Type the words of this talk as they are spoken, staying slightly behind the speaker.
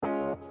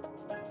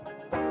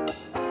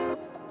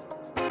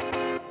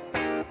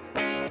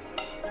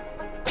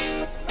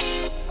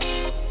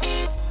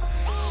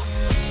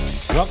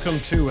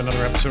Welcome to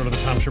another episode of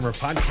the Tom Schimmer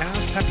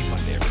Podcast. Happy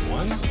Monday,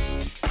 everyone.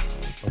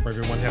 Hope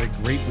everyone had a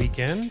great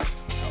weekend.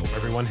 I hope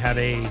everyone had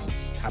a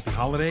happy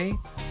holiday.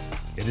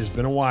 It has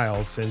been a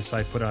while since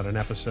I put out an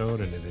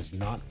episode, and it is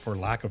not for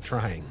lack of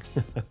trying.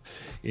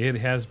 It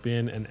has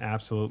been an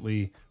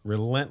absolutely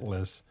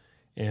relentless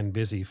and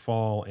busy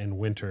fall and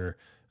winter,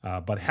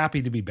 but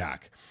happy to be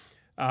back.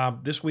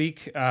 This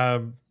week,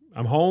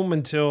 I'm home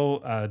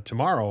until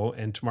tomorrow,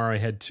 and tomorrow I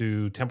head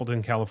to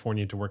Templeton,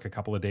 California to work a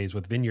couple of days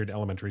with Vineyard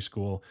Elementary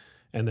School,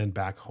 and then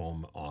back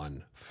home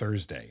on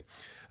Thursday.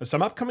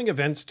 Some upcoming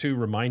events to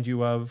remind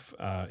you of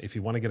if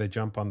you want to get a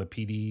jump on the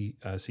PD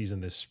season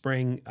this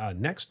spring.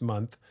 Next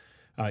month,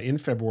 in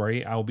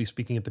February, I will be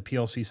speaking at the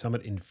PLC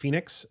Summit in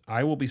Phoenix.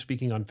 I will be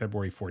speaking on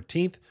February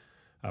 14th,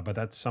 but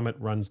that summit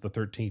runs the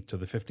 13th to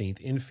the 15th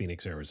in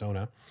Phoenix,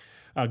 Arizona.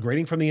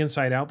 Grading from the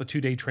Inside Out, the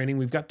 2-day training.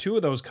 We've got 2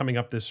 of those coming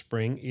up this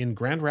spring in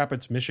Grand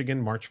Rapids, Michigan,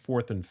 March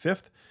 4th and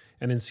 5th.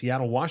 And in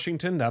Seattle,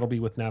 Washington, that'll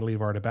be with Natalie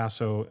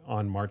Vardabasso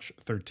on March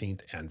 13th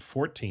and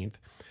 14th.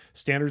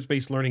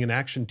 Standards-based learning in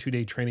action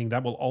 2-day training,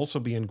 that will also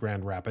be in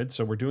Grand Rapids.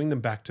 So we're doing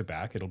them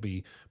back-to-back. It'll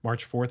be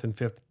March 4th and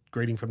 5th,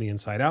 grading from the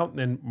Inside Out. And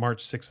then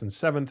March 6th and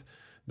 7th,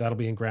 that'll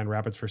be in Grand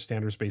Rapids for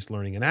standards-based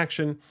learning in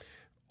action.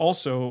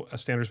 Also, a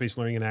standards-based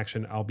learning in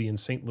action, I'll be in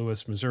St.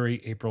 Louis,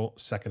 Missouri, April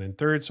 2nd and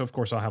 3rd. So, of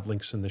course, I'll have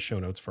links in the show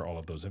notes for all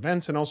of those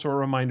events. And also a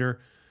reminder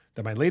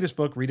that my latest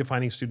book,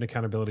 Redefining Student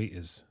Accountability,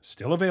 is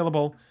still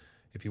available.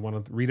 If you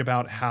want to read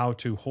about how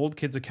to hold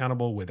kids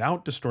accountable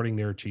without distorting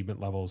their achievement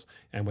levels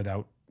and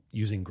without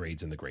using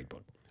grades in the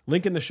gradebook.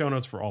 Link in the show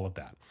notes for all of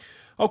that.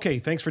 Okay,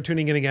 thanks for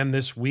tuning in again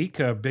this week.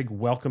 A big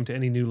welcome to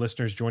any new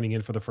listeners joining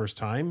in for the first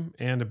time.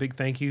 And a big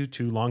thank you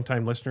to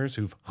longtime listeners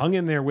who've hung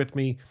in there with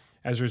me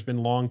as there's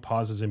been long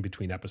pauses in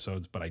between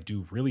episodes, but I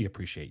do really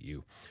appreciate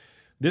you.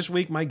 This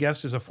week, my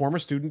guest is a former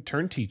student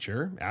turned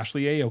teacher,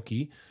 Ashley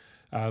Aoki.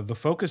 The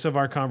focus of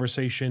our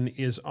conversation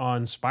is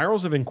on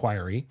spirals of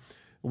inquiry,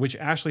 which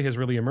Ashley has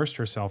really immersed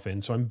herself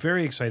in. So I'm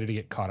very excited to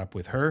get caught up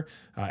with her.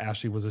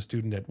 Ashley was a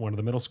student at one of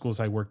the middle schools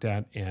I worked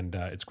at, and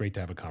it's great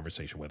to have a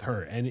conversation with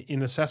her. And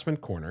in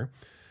Assessment Corner,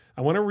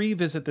 I want to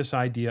revisit this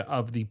idea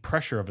of the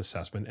pressure of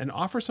assessment and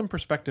offer some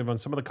perspective on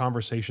some of the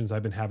conversations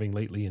I've been having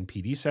lately in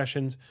PD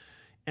sessions,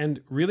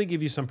 and really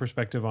give you some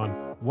perspective on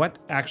what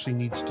actually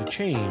needs to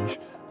change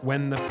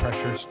when the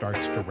pressure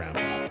starts to ramp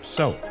up.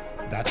 So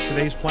that's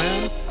today's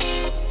plan.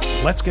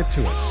 Let's get to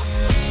it.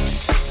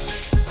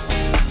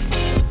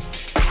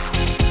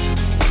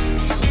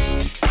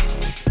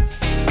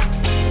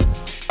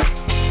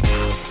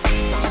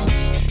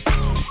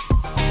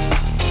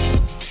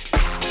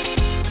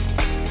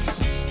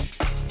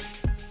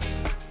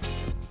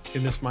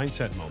 In this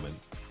mindset moment,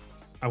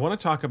 I want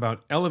to talk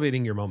about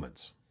elevating your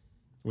moments,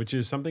 which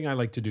is something I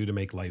like to do to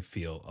make life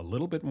feel a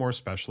little bit more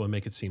special and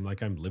make it seem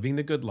like I'm living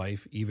the good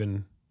life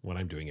even when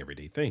I'm doing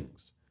everyday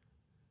things.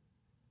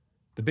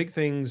 The big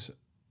things,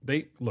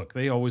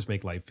 they always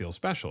make life feel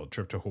special. A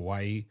trip to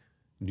Hawaii,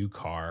 new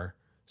car,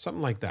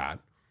 something like that.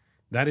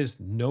 That is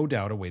no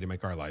doubt a way to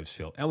make our lives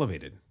feel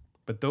elevated.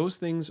 But those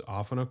things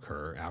often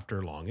occur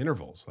after long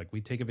intervals. Like we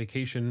take a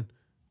vacation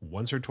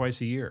once or twice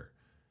a year.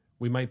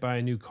 We might buy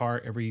a new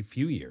car every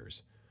few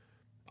years.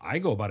 I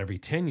go about every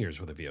 10 years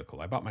with a vehicle.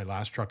 I bought my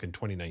last truck in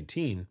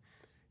 2019,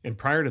 and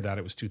prior to that,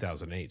 it was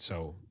 2008.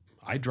 So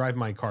I drive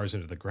my cars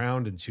into the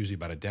ground, and it's usually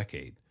about a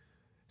decade.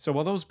 So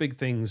while those big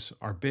things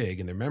are big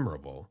and they're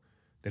memorable,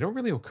 they don't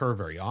really occur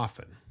very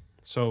often.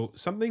 So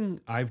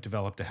something I've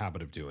developed a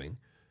habit of doing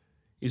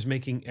is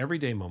making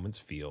everyday moments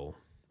feel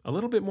a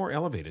little bit more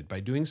elevated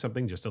by doing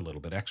something just a little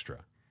bit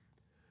extra.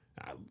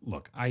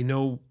 Look, I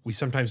know we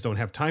sometimes don't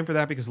have time for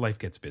that because life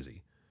gets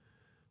busy.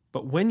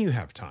 But when you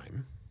have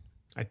time,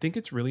 I think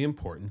it's really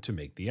important to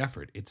make the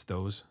effort. It's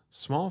those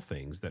small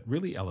things that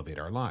really elevate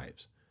our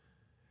lives.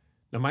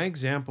 Now, my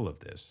example of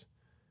this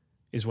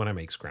is when I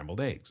make scrambled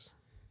eggs.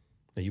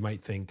 Now, you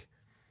might think,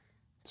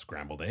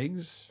 scrambled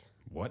eggs?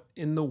 What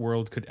in the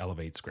world could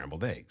elevate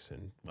scrambled eggs?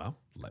 And, well,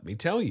 let me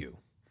tell you.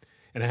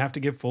 And I have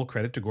to give full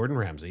credit to Gordon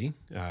Ramsay,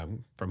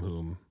 from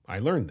whom I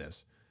learned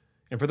this.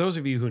 And for those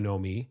of you who know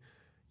me,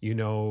 you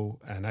know,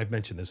 and I've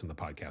mentioned this in the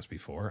podcast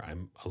before,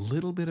 I'm a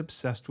little bit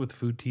obsessed with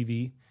food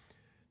TV.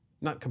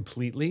 Not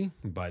completely,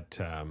 but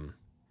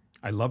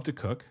I love to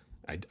cook.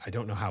 I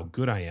don't know how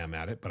good I am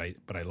at it, but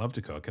I love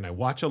to cook. And I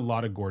watch a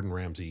lot of Gordon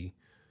Ramsay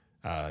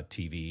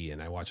TV,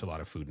 and I watch a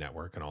lot of Food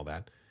Network and all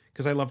that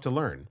because I love to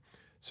learn.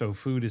 So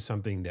food is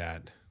something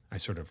that I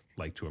sort of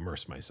like to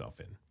immerse myself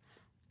in.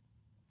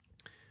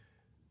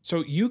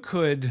 So you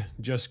could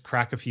just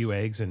crack a few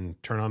eggs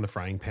and turn on the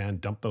frying pan,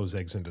 dump those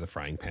eggs into the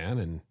frying pan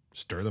and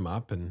stir them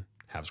up and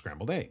have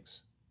scrambled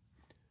eggs.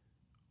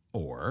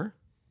 Or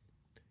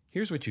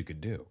here's what you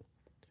could do.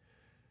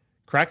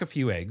 Crack a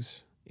few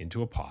eggs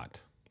into a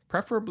pot,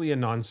 preferably a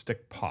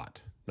nonstick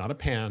pot, not a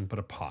pan, but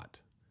a pot.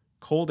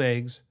 Cold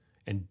eggs,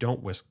 and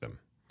don't whisk them.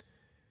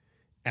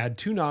 Add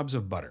 2 knobs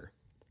of butter,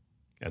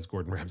 as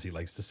Gordon Ramsay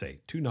likes to say,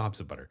 2 knobs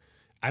of butter.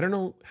 I don't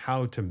know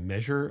how to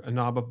measure a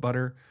knob of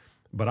butter,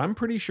 but I'm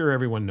pretty sure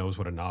everyone knows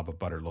what a knob of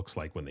butter looks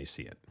like when they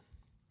see it.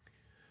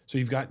 So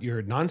you've got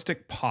your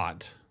nonstick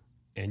pot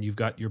and you've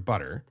got your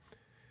butter,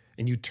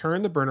 and you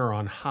turn the burner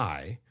on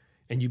high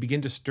and you begin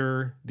to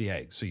stir the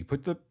eggs. So you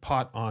put the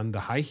pot on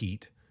the high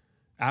heat,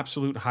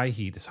 absolute high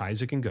heat, as high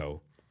as it can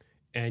go,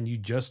 and you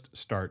just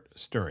start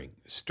stirring.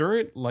 Stir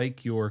it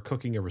like you're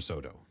cooking a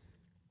risotto,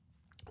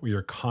 where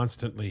you're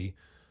constantly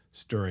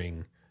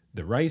stirring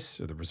the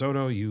rice or the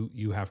risotto.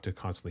 You have to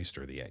constantly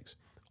stir the eggs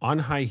on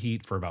high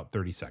heat for about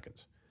 30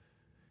 seconds.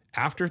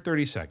 After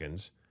 30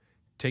 seconds,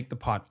 take the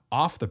pot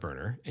off the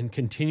burner and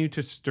continue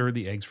to stir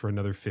the eggs for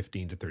another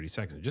 15 to 30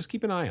 seconds. Just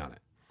keep an eye on it.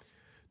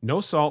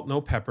 No salt,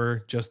 no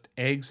pepper, just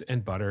eggs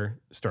and butter.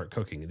 Start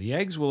cooking. The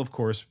eggs will, of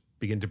course,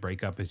 begin to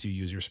break up as you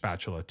use your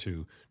spatula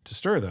to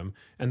stir them,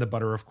 and the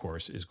butter, of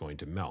course, is going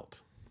to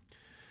melt.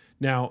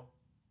 Now,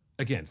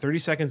 again, 30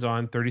 seconds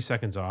on, 30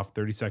 seconds off,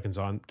 30 seconds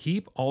on.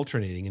 Keep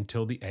alternating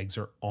until the eggs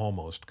are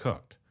almost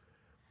cooked.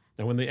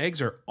 Now, when the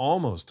eggs are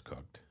almost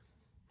cooked,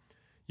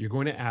 you're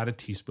going to add a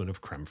teaspoon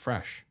of creme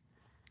fraiche.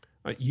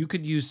 You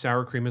could use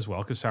sour cream as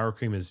well, because sour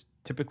cream is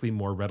typically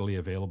more readily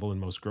available in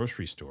most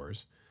grocery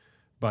stores.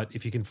 But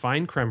if you can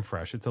find creme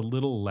fraiche, it's a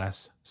little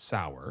less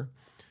sour.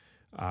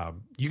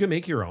 You can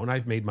make your own.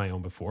 I've made my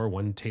own before.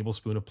 1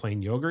 tablespoon of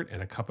plain yogurt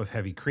and a cup of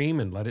heavy cream,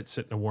 and let it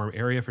sit in a warm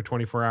area for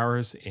 24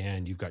 hours,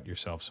 and you've got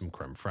yourself some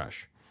creme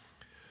fraiche.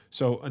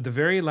 So at the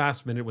very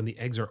last minute, when the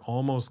eggs are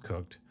almost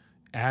cooked,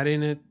 add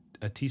in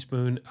a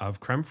teaspoon of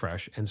creme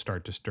fraiche and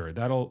start to stir.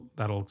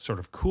 That'll sort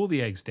of cool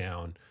the eggs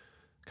down,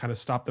 kind of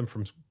stop them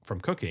from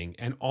cooking,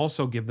 and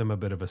also give them a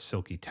bit of a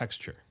silky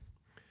texture.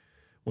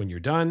 When you're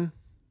done,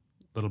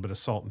 a little bit of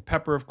salt and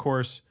pepper, of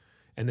course,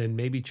 and then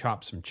maybe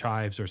chop some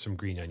chives or some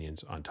green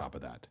onions on top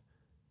of that.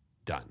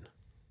 Done.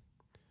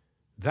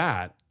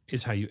 That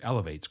is how you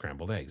elevate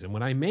scrambled eggs. And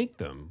when I make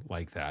them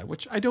like that,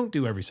 which I don't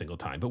do every single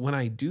time, but when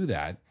I do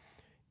that,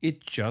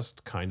 it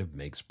just kind of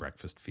makes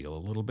breakfast feel a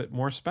little bit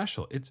more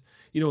special. It's,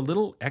 a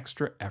little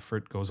extra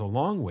effort goes a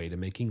long way to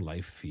making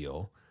life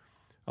feel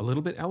a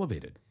little bit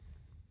elevated.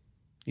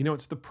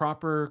 It's the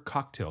proper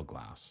cocktail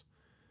glass,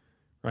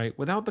 right?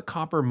 Without the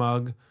copper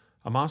mug,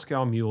 a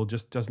Moscow Mule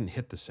just doesn't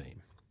hit the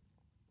same.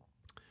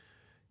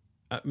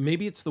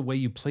 Maybe it's the way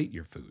you plate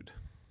your food.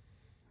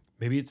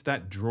 Maybe it's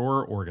that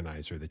drawer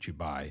organizer that you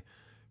buy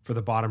for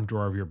the bottom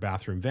drawer of your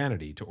bathroom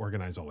vanity to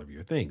organize all of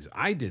your things.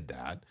 I did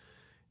that,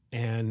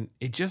 and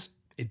it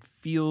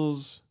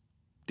feels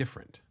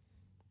different.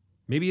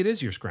 Maybe it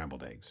is your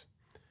scrambled eggs.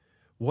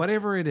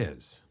 Whatever it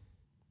is,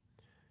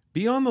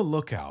 be on the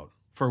lookout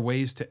for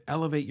ways to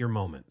elevate your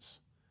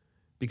moments.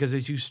 Because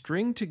as you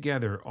string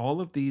together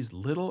all of these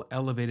little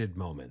elevated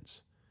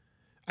moments,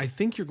 I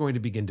think you're going to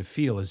begin to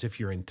feel as if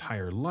your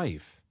entire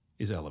life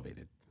is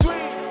elevated. 3,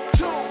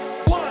 2,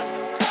 1,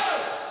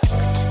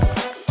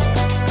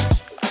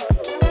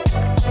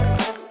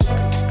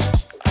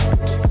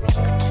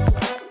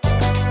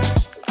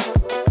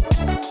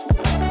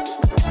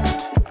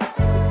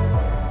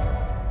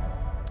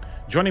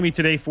 Joining me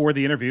today for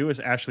the interview is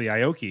Ashley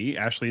Aoki.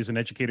 Ashley is an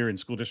educator in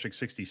School District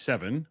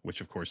 67, which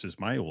of course is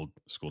my old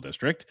school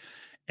district.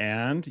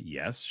 And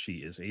yes, she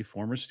is a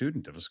former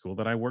student of a school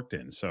that I worked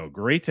in. So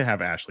great to have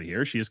Ashley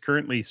here. She is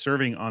currently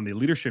serving on the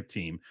leadership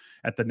team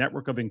at the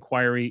Network of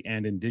Inquiry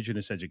and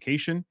Indigenous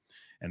Education,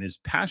 and is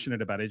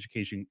passionate about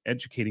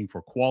educating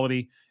for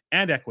quality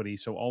and equity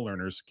so all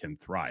learners can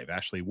thrive.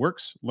 Ashley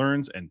works,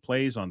 learns, and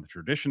plays on the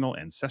traditional,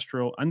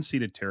 ancestral,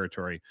 unceded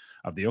territory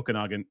of the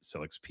Okanagan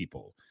Silex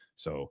people.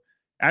 So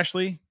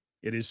Ashley,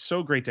 it is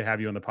so great to have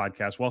you on the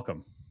podcast.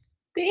 Welcome.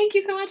 Thank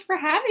you so much for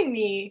having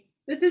me.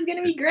 This is going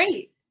to be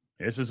great.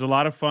 This is a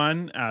lot of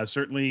fun.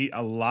 Certainly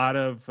a lot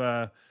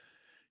of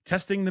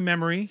testing the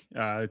memory,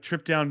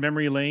 trip down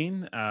memory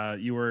lane.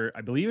 You were,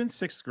 I believe, in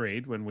 6th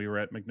grade when we were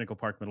at McNichol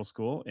Park Middle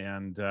School.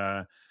 And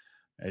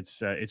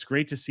it's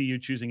great to see you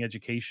choosing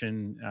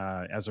education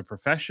as a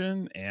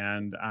profession.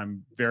 And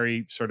I'm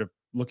very sort of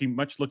looking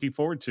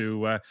forward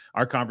to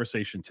our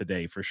conversation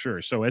today for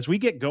sure. So as we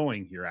get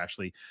going here,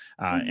 Ashley,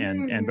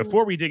 and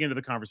before we dig into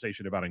the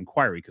conversation about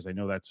inquiry, because I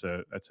know that's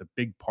a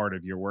big part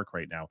of your work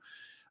right now,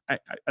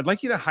 I'd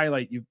like you to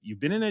highlight, you've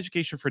been in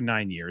education for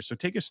 9 years, so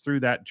take us through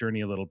that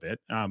journey a little bit.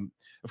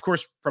 Of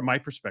course, from my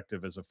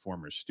perspective as a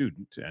former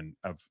student and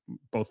of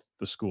both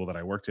the school that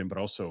I worked in, but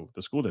also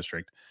the school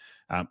district,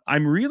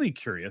 I'm really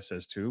curious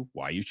as to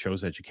why you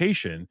chose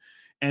education,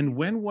 and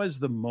when was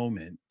the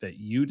moment that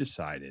you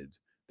decided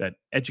that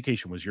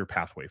education was your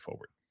pathway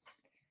forward?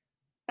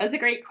 That's a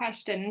great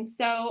question.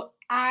 So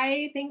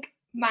I think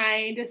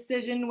my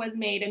decision was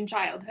made in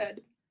childhood.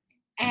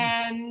 Mm.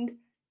 And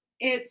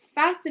it's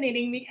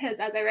fascinating because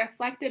as I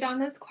reflected on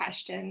this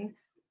question,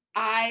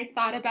 I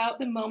thought about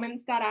the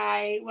moments that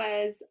I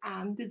was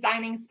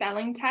designing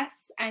spelling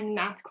tests and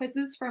math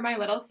quizzes for my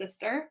little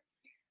sister,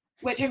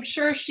 which I'm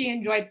sure she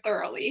enjoyed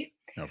thoroughly.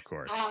 Of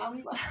course.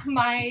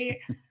 My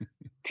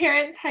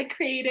parents had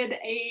created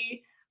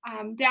a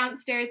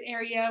downstairs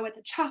area with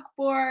a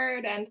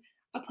chalkboard and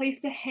a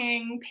place to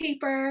hang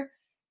paper.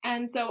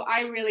 And so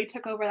I really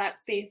took over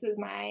that space as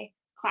my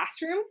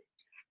classroom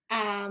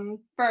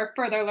for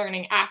further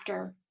learning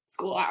after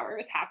school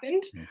hours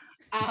happened.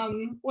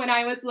 When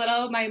I was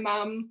little, my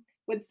mom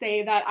would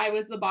say that I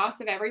was the boss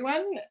of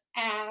everyone,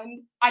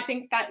 and I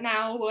think that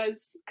now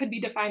could be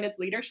defined as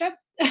leadership.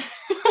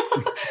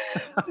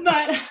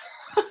 But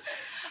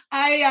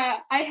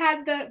I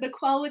had the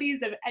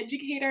qualities of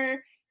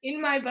educator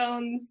in my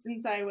bones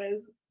since I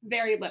was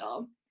very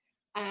little.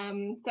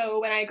 So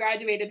when I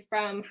graduated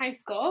from high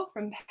school,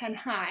 from Penn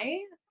High,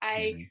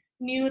 I Hmm.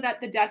 knew that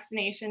the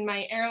destination,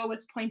 my arrow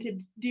was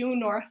pointed due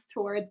north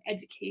towards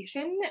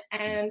education,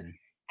 and Okay.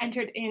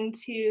 entered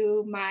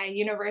into my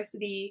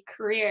university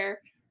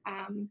career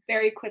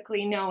very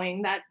quickly,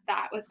 knowing that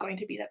that was going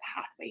to be the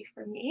pathway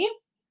for me.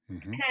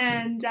 Hmm.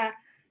 And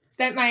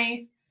spent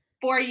my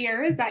 4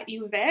 years at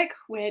UVic,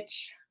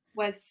 which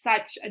was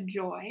such a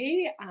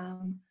joy.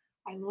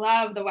 I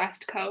love the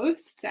West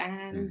Coast,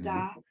 and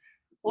Hmm.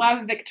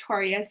 love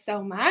Victoria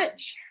so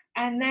much.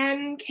 And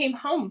then came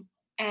home,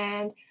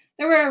 and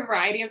there were a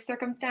variety of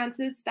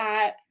circumstances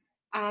that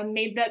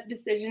made that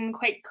decision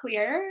quite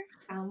clear.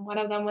 One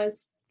of them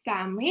was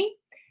family,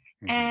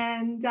 Hmm.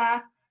 and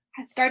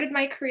I started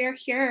my career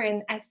here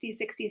in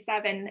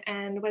SD67,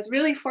 and was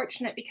really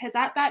fortunate because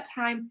at that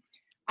time,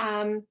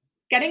 um,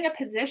 getting a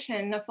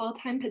position, a full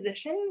time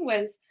position,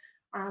 was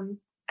um,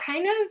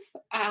 kind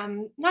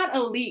of not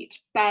elite,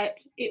 but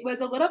it was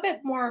a little bit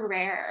more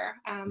rare.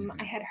 I Hmm.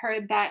 had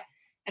heard that,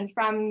 and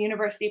from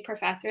university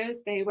professors,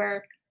 they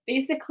were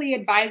basically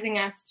advising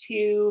us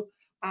to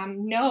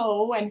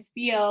know and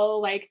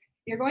feel like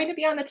you're going to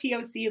be on the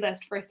TOC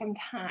list for some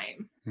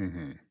time.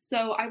 Hmm.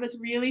 So I was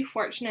really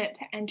fortunate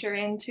to enter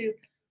into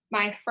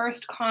my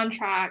first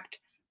contract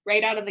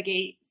right out of the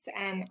gates.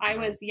 And I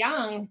Wow. was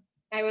young.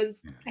 I was,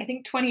 I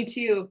think,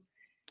 22.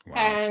 Wow.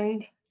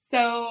 And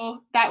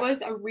so that was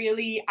a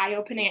really eye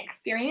opening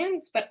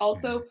experience, but Mhm.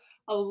 also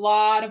a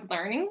lot of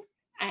learning.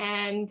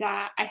 And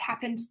I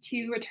happened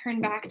to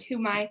return back to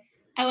my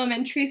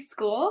elementary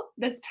school,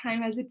 this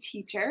time as a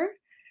teacher.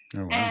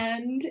 Oh, wow.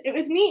 And it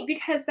was neat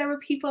because there were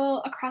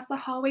people across the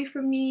hallway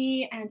from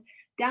me and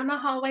down the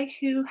hallway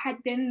who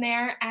had been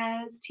there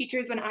as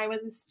teachers when I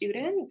was a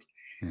student.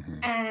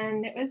 Hmm.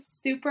 And it was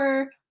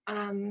super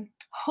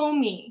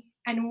homey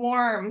and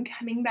warm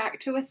coming back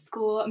to a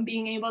school and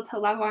being able to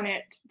love on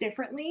it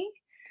differently.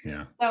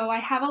 Yeah. So I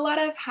have a lot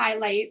of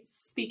highlights,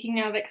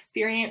 speaking of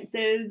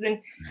experiences.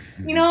 And,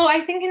 Hmm.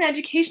 I think in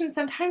education,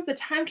 sometimes the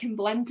time can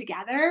blend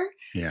together.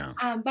 Yeah.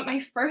 But my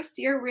first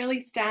year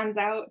really stands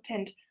out,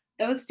 and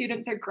those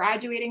students are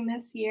graduating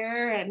this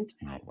year. And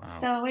Oh, wow.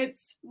 so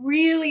it's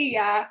really,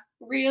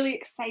 really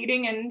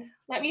exciting. And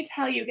let me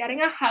tell you,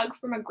 getting a hug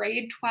from a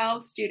grade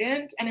 12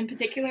 student, and in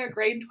particular, a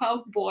grade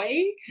 12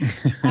 boy,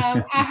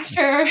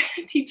 after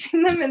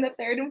teaching them in the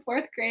third and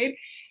fourth grade,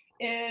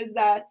 is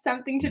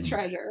something to Mm.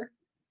 treasure.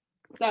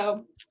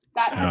 So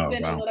that has Oh,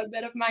 been a wow. little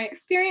bit of my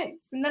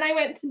experience. And then I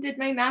went and did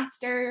my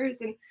master's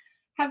and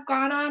have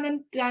gone on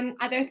and done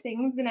other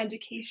things in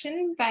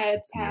education.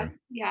 But Yeah.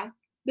 yeah,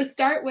 the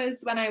start was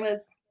when I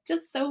was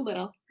just so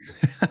little.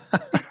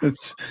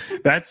 It's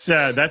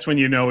that's when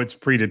you know it's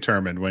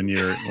predetermined, when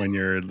you're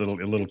a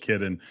little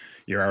kid and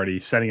you're already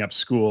setting up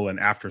school and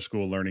after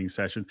school learning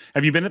sessions.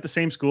 Have you been at the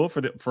same school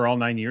for all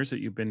 9 years that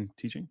you've been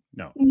teaching?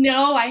 No.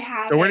 No, I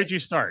So where haven't. did you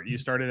start? You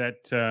started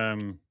at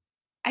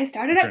I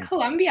started I'm at trying to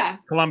Columbia.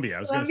 Columbia. I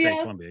was going to say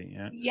Columbia,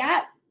 Columbia. Yeah.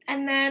 yeah.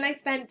 And then I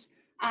spent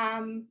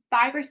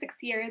 5 or 6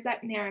 years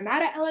at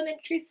Naramata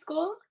Elementary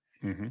School.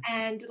 Hmm.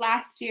 And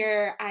last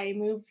year I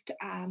moved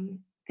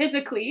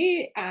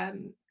physically.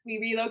 We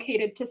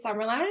relocated to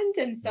Summerland.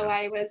 And so Yeah.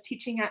 I was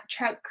teaching at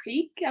Trout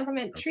Creek o-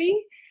 Elementary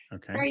for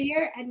Okay. a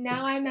year. And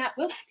now I'm at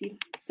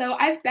Wilsey. So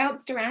I've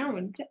bounced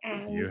around. You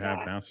And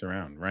have bounced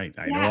around, right?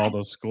 I know yeah, all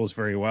those schools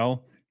very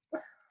well.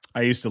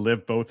 I used to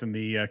live both in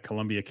the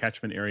Columbia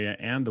catchment area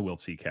and the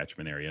Wiltsea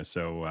catchment area,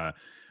 so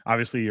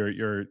obviously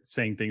you're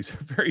saying things are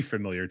very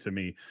familiar to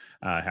me,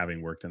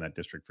 having worked in that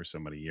district for so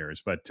many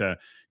years. But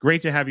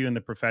great to have you in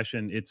the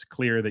profession. It's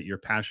clear that your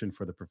passion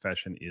for the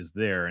profession is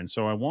there, and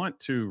so I want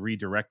to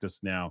redirect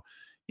us now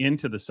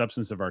into the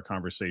substance of our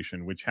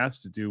conversation, which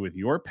has to do with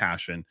your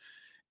passion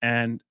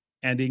and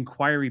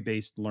inquiry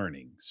based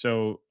learning.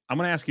 So I'm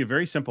going to ask you a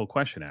very simple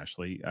question,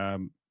 Ashley.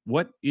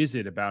 What is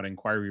it about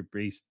inquiry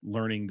based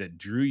learning that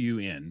drew you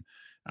in?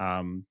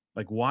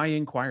 Like, why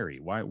inquiry?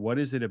 Why? What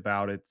is it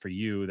about it for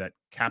you that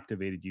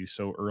captivated you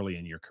so early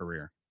in your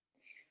career?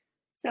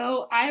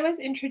 so I was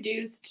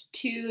introduced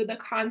to the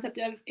concept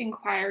of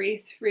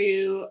inquiry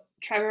through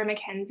Trevor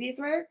Mackenzie's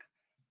work,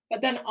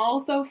 but then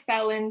also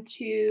fell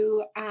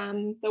into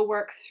the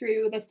work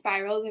through the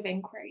spirals of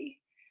inquiry.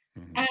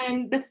 Hmm.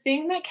 And the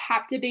thing that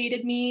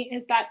captivated me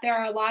is that there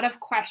are a lot of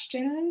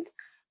questions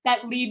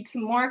that lead to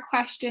more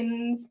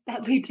questions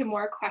that lead to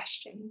more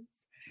questions.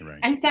 Right.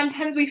 And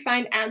sometimes we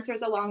find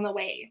answers along the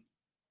way.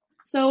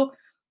 So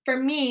for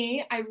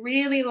me, I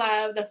really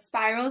love the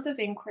spirals of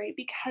inquiry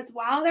because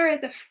while there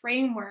is a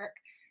framework,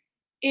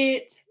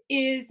 it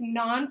is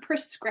non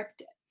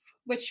prescriptive,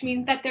 which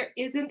means Hmm. that there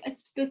isn't a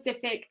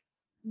specific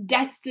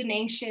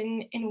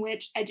destination in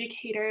which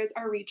educators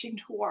are reaching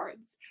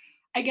towards.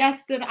 I guess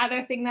the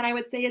other thing that I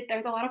would say is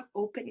there's a lot of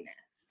openness.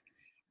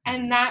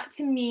 And that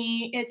to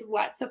me is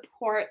what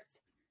supports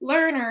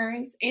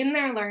learners in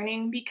their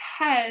learning,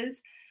 because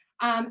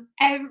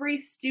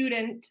every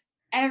student,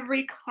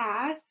 every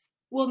class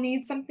will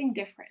need something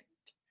different.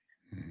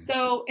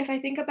 So if I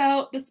think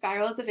about the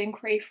spirals of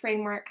inquiry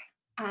framework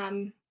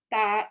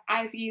that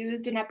I've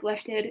used and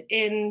uplifted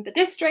in the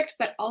district,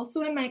 but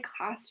also in my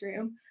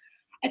classroom,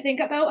 I think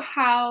about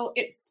how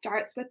it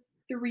starts with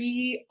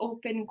 3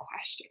 open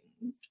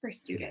questions for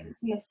students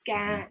in the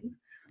scan.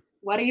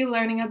 What are you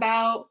learning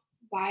about?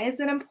 Why is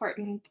it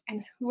important?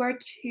 And who are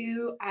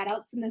 2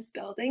 adults in this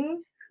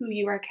building who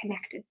you are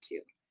connected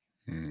to?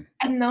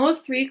 And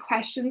those 3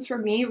 questions for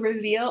me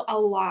reveal a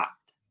lot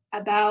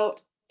about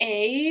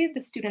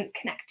the student's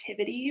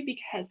connectivity,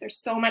 because there's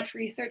so much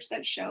research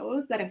that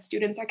shows that if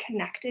students are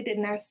connected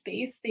in their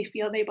space, they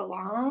feel they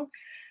belong,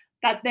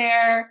 that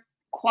their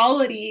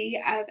quality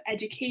of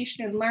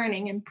education and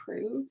learning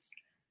improves.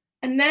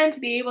 And then to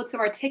be able to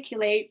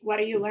articulate what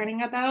are you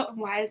learning about and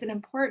why is it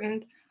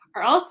important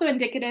are also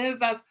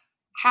indicative of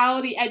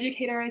how the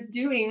educator is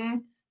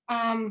doing,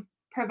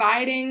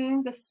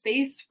 providing the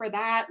space for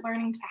that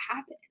learning to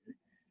happen.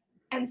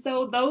 And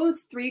so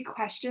those 3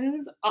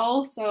 questions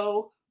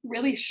also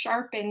really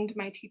sharpened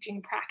my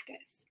teaching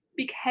practice,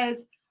 because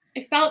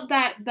I felt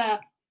that the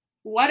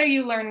what are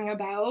you learning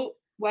about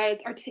was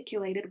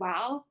articulated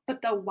well,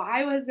 but the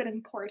why was it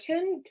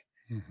important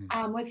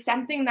was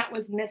something that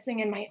was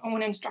missing in my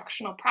own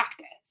instructional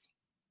practice.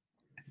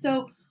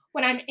 So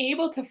when I'm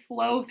able to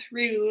flow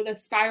through the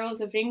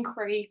spirals of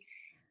inquiry,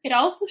 it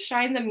also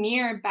shines a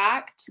mirror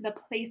back to the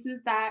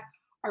places that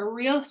are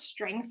real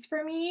strengths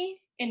for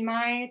me in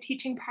my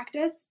teaching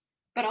practice,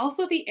 but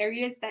also the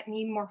areas that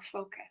need more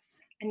focus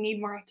and need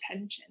more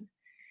attention.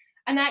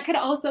 And that could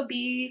also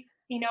be,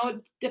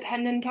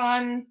 dependent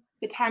on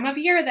the time of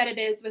year that it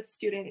is with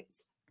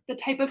students, the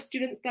type of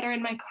students that are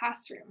in my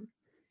classroom.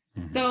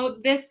 So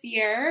this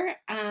year,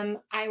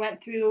 I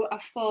went through a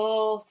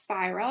full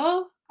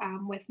spiral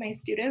with my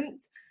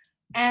students.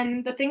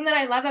 And the thing that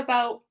I love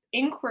about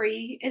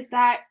inquiry is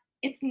that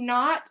it's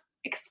not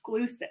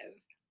exclusive.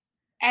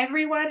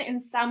 Everyone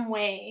in some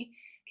way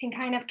can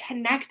kind of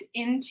connect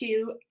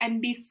into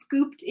and be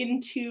scooped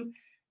into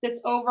this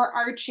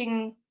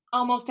overarching,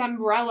 almost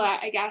umbrella,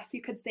 I guess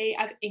you could say,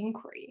 of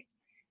inquiry.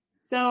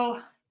 So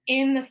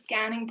in the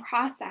scanning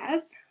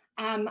process,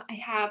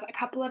 I have a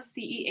couple of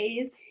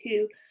CEAs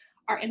who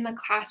are in the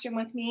classroom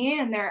with me,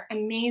 and they're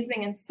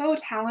amazing and so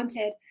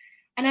talented.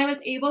 And I was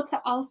able to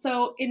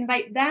also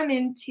invite them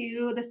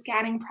into the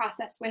scanning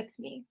process with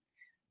me.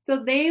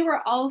 So they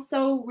were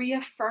also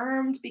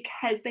reaffirmed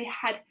because they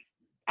had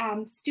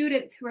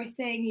students who were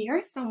saying,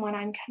 you're someone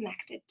I'm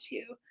connected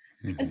to.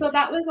 And so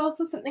that was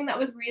also something that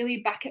was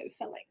really bucket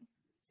filling.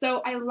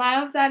 So I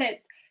love that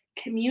it's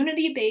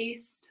community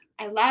based.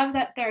 I love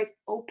that there's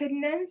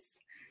openness.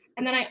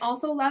 And then I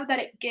also love that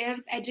it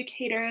gives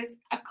educators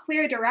a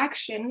clear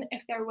direction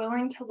if they're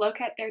willing to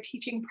look at their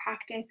teaching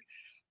practice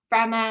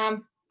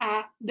from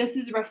this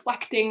is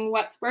reflecting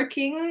what's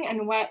working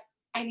and what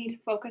I need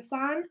to focus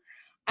on,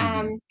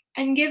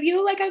 and give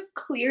you like a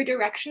clear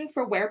direction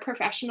for where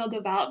professional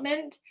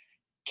development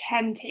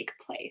can take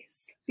place,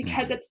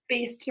 because it's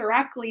based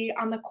directly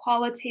on the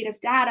qualitative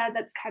data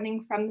that's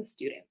coming from the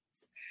students.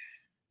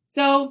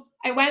 So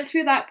I went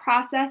through that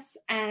process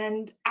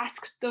and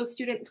asked those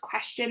students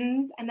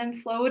questions and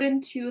then flowed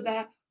into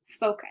the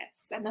focus.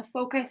 And the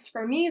focus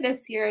for me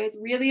this year is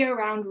really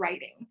around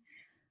writing.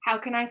 How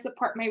can I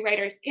support my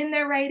writers in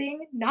their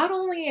writing, not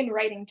only in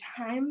writing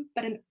time,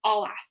 but in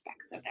all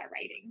aspects of their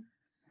writing?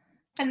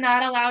 And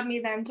that allowed me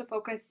then to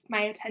focus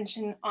my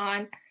attention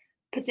on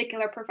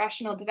particular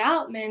professional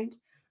development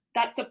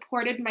that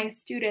supported my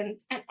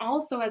students and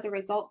also as a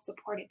result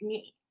supported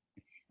me.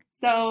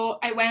 So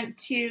I went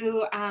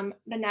to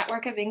the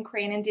Network of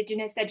Inquiry and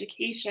Indigenous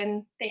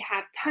Education. They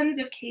have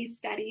tons of case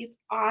studies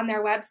on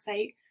their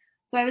website.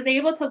 So I was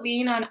able to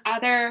lean on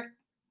other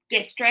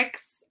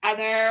districts,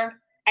 other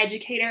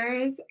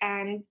educators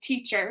and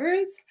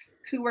teachers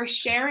who were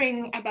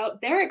sharing about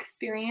their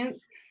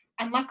experience.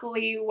 And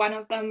luckily, one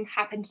of them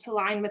happened to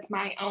align with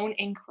my own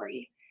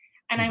inquiry.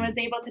 And I was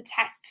able to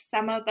test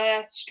some of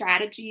the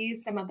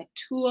strategies, some of the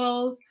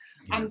tools,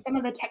 some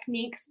of the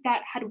techniques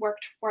that had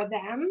worked for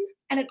them.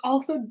 And it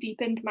also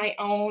deepened my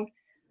own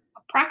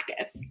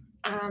practice.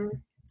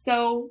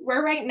 So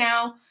we're right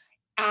now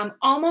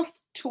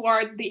almost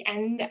toward the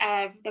end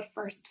of the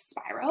first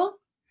spiral.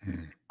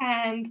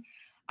 And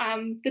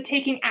the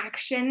taking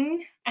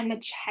action and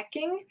the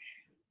checking.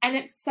 And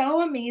it's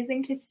so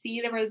amazing to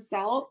see the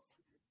results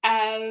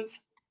of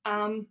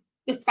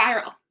the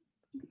spiral,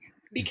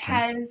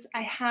 because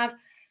I have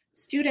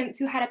students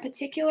who had a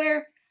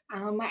particular,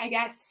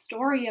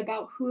 story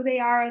about who they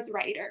are as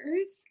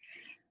writers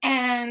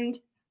and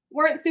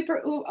weren't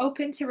super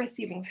open to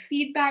receiving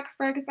feedback,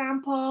 for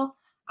example.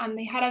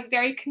 They had a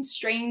very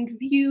constrained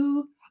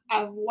view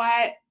of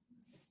what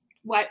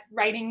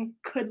writing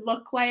could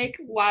look like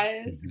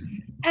was.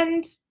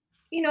 And,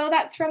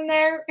 that's from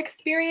their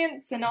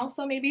experience and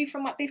also maybe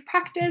from what they've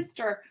practiced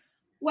or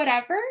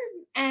whatever.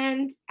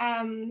 And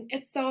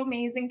it's so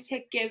amazing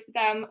to give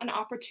them an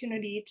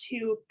opportunity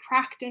to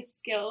practice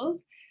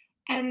skills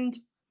and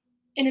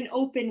in an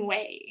open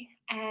way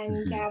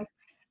and Mhm.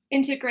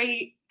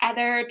 integrate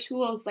other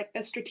tools like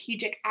the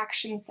strategic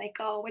action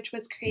cycle, which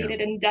was Yeah.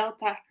 created in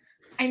Delta.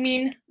 I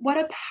mean, what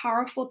a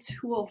powerful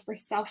tool for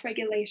self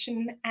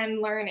regulation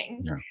and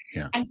learning, Yeah.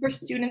 Yeah. and for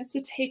students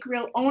to take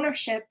real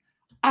ownership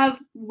of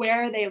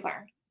where they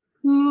learn,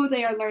 who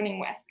they are learning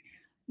with,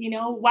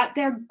 what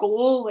their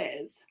goal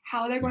is,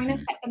 how they're going to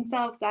Mhm. set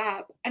themselves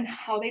up, and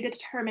how they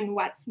determine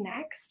what's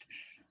next.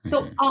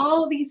 So, Mhm.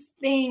 all these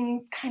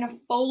things kind of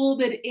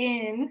folded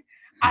in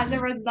as a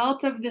Mhm.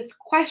 result of this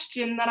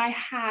question that I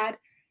had,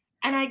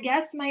 and I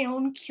guess my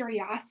own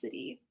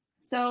curiosity.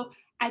 So,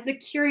 as a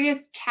curious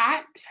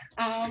cat,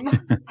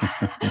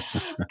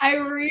 I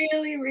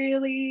really,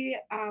 really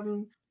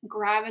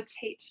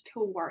gravitate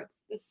towards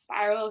the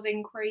spiral of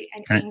inquiry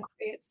and Okay.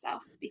 inquiry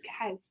itself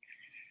because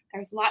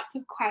there's lots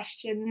of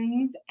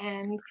questions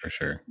and For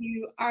sure.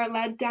 you are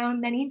led down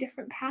many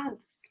different paths.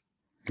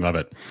 Love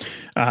it.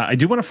 I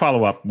do want to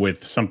follow up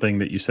with something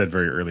that you said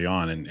very early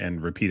on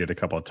and repeated a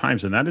couple of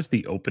times, and that is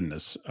the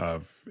openness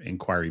of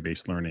inquiry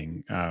based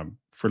learning.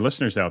 For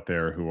listeners out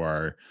there who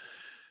are,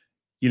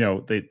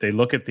 they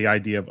look at the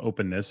idea of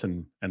openness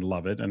and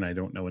love it, and I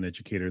don't know an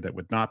educator that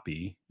would not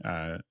be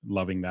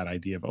loving that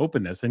idea of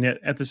openness. And yet,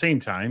 at the same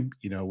time,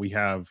 we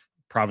have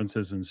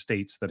provinces and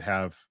states that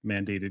have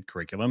mandated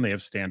curriculum. They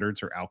have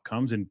standards or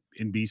outcomes. In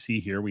BC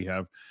here, we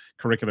have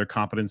curricular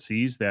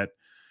competencies that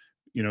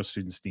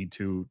students need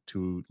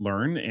to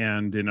learn,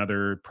 and in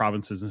other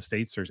provinces and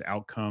states there's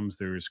outcomes,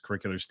 there's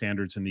curricular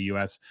standards in the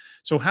US.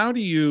 So how do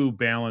you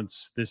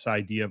balance this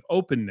idea of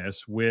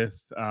openness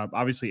with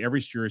obviously every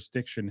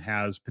jurisdiction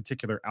has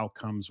particular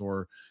outcomes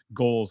or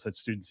goals that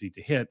students need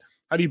to hit?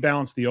 How do you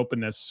balance the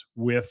openness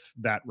with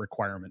that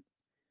requirement?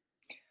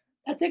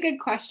 That's a good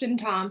question,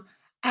 Tom.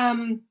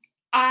 Um,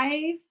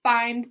 I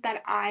find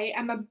that I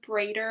am a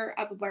braider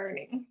of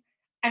learning.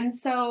 And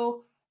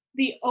so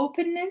the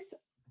openness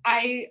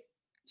I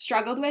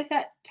struggled with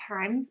at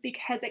times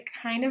because it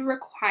kind of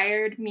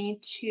required me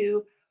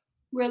to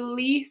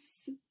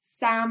release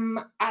some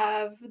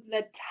of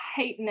the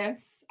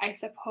tightness, I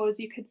suppose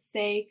you could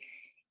say,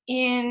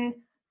 in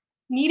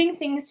needing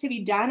things to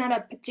be done at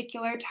a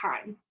particular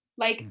time.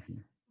 Like,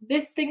 Mhm.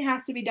 this thing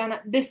has to be done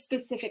at this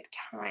specific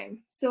time.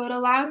 So it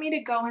allowed me to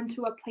go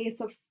into a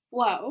place of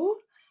flow.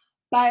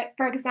 But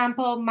for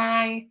example,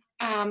 my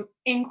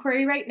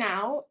inquiry right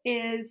now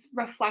is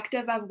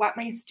reflective of what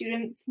my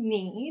students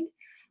need.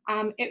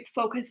 It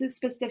focuses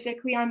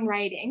specifically on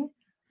writing,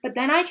 but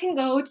then I can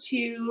go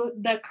to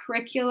the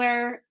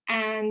curricular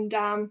and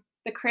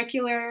the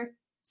curricular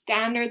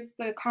standards,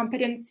 the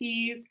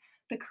competencies,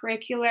 the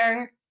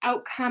curricular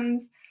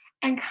outcomes,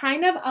 and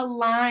kind of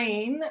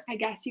align, I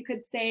guess you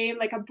could say,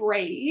 like a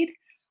braid,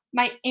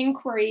 my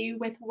inquiry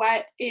with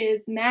what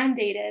is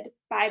mandated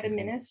by the Mhm.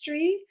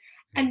 ministry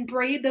Yeah. and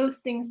braid those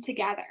things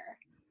together.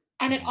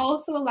 And it Mhm.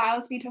 also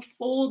allows me to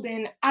fold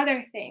in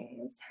other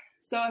things.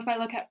 So if I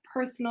look at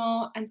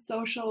personal and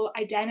social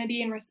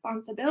identity and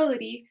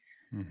responsibility,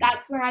 Mhm.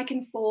 that's where I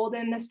can fold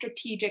in the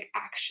strategic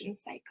action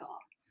cycle.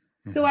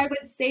 So I Mhm.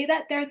 would say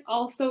that there's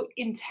also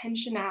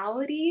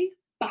intentionality Mhm.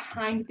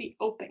 behind the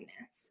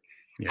openness.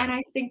 Yeah. And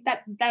I think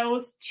that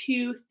those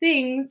two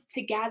things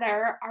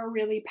together are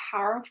really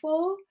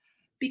powerful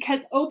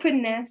because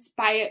openness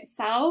by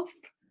itself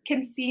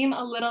can seem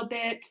a little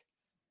bit,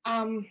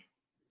 um,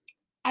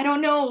 I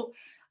don't know,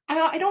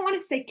 I don't want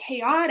to say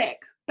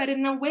chaotic, but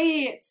in a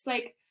way it's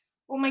like,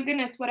 oh my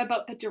goodness, what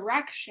about the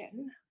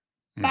direction?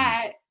 Mhm.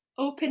 But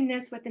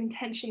openness with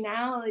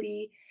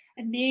intentionality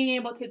and being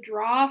able to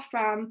draw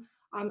from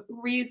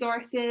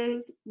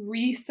resources,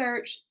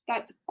 research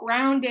that's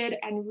grounded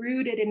and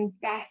rooted in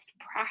best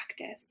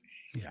practice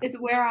Yeah. is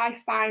where I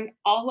find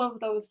all of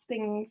those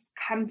things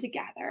come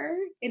together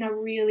in a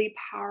really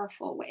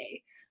powerful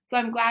way. So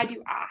I'm glad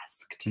you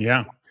asked.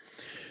 Yeah.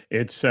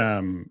 It's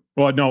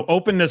well, no,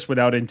 openness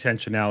without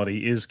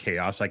intentionality is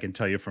chaos. I can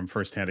tell you from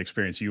firsthand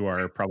experience. You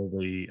are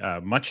probably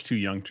much too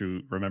young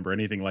to remember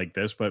anything like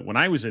this. But when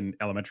I was in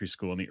elementary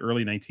school in the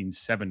early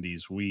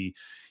 1970s, we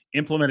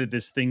implemented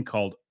this thing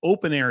called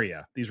open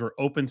area. These were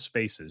open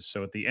spaces.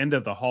 So at the end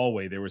of the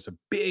hallway, there was a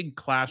big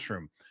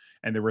classroom,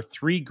 and there were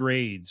three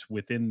grades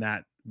within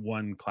that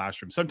one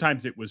classroom.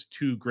 Sometimes it was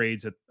two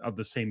grades of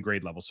the same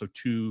grade level, so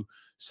two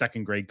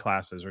second grade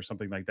classes or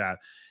something like that.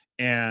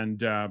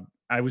 And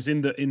I was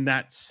in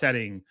that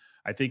setting,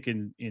 I think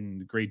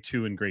in grade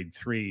 2 and grade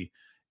 3,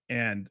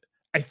 and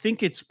I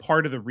think it's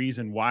part of the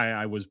reason why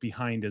I was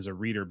behind as a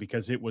reader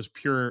because it was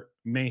pure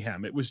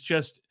mayhem. It was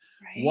just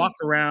walk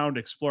Right. around,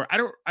 explore. I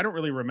don't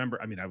really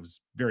remember. I mean, I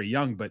was very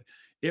young, but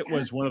it Yeah.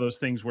 was one of those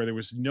things where there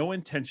was no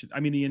intention. I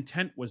mean, the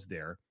intent was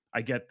there.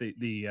 I get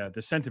the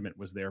sentiment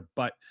was there,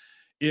 but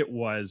it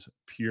was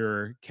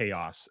pure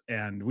chaos.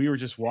 And we were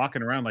just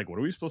walking around like, what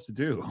are we supposed to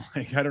do?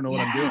 Like, I don't know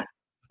what I'm doing.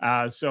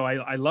 Yeah. So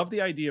I love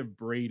the idea of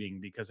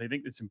braiding because I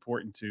think it's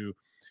important to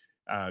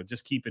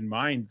just keep in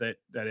mind that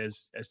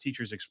as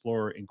teachers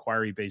explore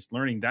inquiry-based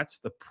learning, that's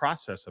the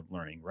process of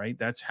learning, right?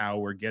 That's how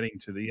we're getting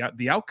to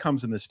the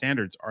outcomes, and the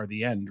standards are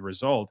the end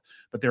result.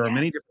 But there are Yeah.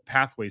 many different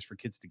pathways for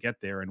kids to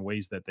get there, and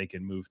ways that they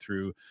can move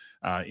through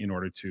in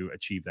order to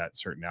achieve that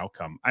certain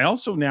outcome. I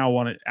also now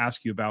want to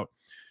ask you about,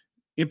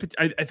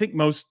 I think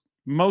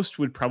most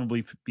would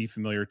probably be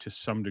familiar to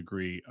some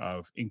degree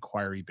of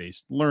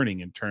inquiry-based learning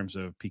in terms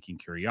of piquing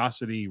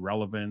curiosity,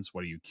 relevance.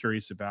 What are you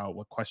curious about?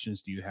 What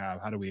questions do you have?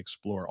 How do we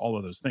explore all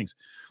of those things?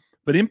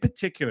 But in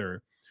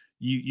particular,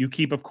 you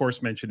keep, of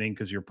course, mentioning,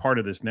 because you're part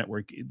of this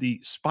network, the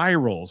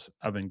spirals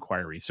of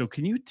inquiry. So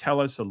can you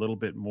tell us a little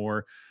bit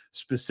more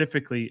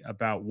specifically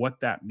about what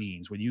that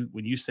means when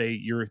you say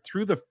you're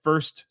through the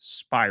first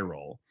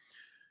spiral?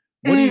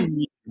 What do you Mm,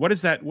 mean? What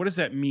does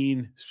that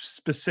mean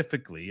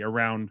specifically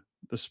around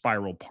the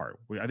spiral part?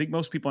 I think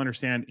most people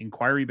understand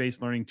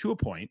inquiry-based learning to a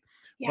point,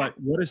 yeah. but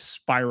what does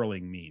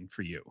spiraling mean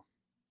for you?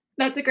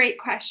 That's a great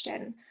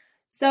question.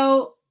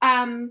 So,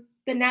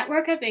 the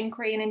Network of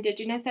Inquiry in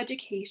Indigenous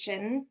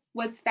Education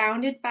was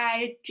founded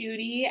by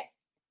Judy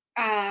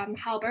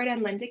Halbert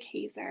and Linda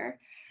Kaiser.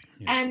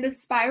 Yeah. And the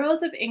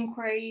Spirals of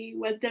Inquiry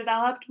was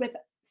developed with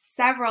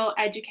several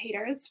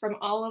educators from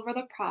all over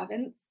the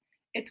province.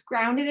 It's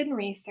grounded in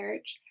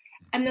research,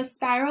 and the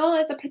spiral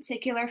is a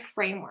particular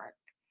framework.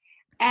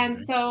 And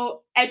Okay.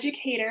 so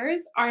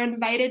educators are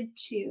invited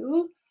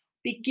to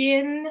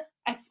begin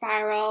a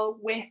spiral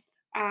with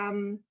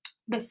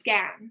the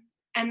scan.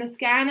 And the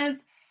scan is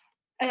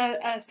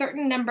a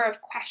certain number of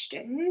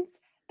questions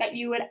that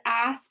you would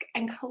ask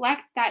and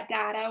collect that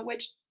data,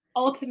 which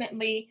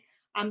ultimately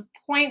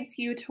points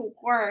you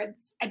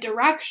towards a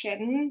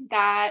direction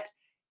that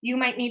you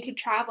might need to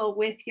travel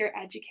with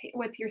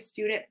your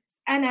students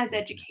and as Mhm.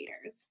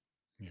 educators.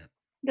 Yeah.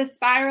 The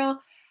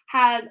spiral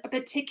has a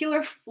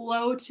particular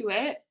flow to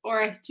it,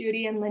 or as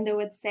Judy and Linda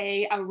would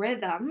say, a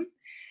rhythm.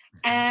 Mhm.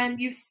 And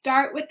you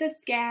start with the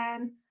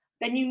scan,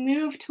 then you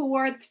move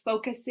towards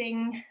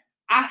focusing.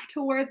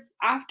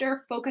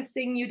 After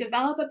focusing, you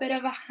develop a bit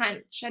of a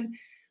hunch and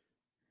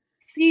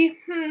see,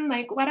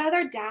 like what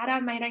other data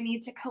might I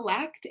need to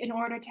collect in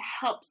order to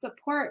help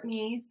support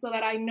me so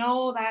that I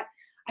know that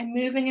I'm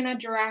moving in a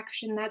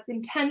direction that's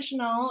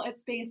intentional.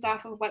 It's based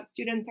off of what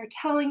students are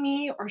telling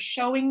me or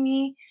showing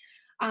me.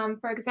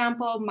 For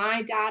example,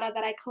 my data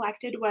that I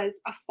collected was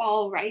a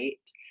fall right.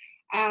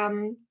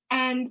 And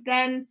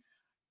then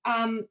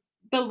um,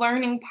 the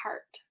learning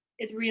part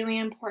is really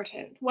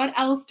important. What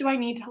else do I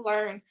need to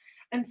learn?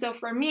 And so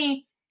for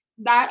me,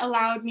 that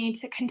allowed me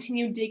to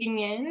continue digging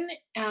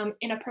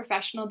in a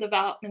professional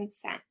development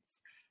sense. Mhm.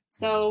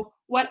 So,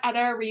 what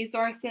other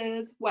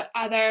resources, what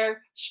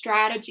other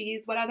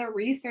strategies, what other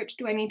research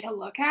do I need to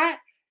look at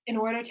in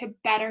order to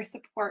better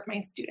support my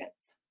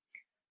students?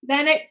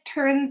 Then it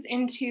turns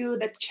into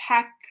the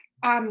check,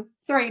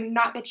 sorry,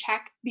 not the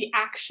check, the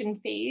action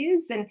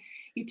phase. And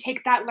you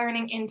take that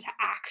learning into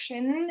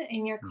action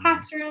in your Mhm.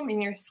 classroom,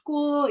 in your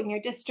school, in your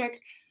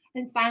district.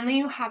 And finally,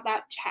 you have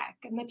that check.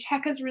 And the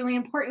check is really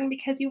important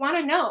because you want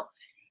to know,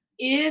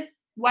 is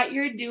what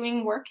you're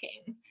doing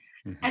working?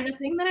 And Mhm. the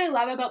thing that I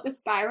love about the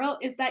spiral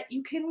is that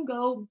you can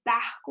go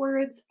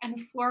backwards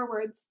and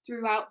forwards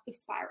throughout the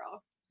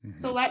spiral.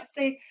 So Mhm. let's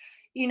say,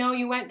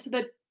 you went to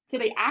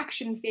the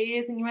action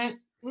phase and you went,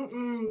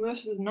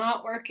 this is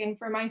not working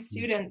for my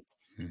students.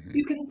 Mhm.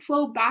 You can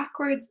flow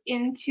backwards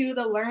into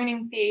the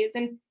learning phase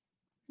and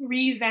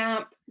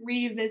revamp,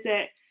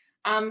 revisit,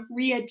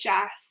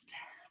 readjust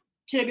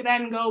to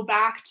then go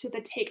back to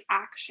the take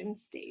action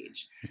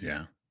stage.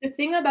 Yeah. The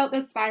thing about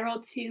the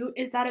spiral too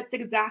is that it's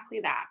exactly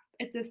that.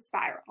 It's a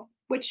spiral,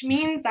 which Mhm.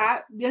 means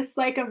that just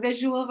like a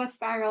visual of a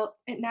spiral,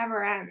 it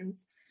never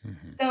ends.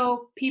 Mhm.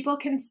 So people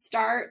can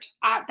start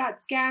at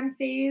that scan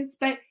phase,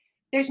 but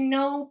there's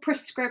no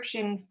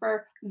prescription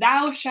for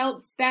thou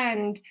shalt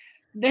spend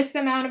this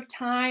amount of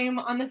time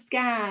on the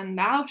scan,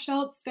 thou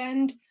shalt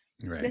spend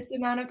Right. this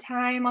amount of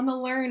time on the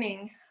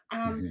learning.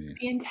 Mhm.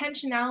 The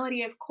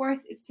intentionality, of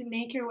course, is to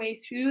make your way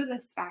through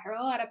the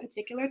spiral at a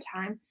particular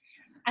time.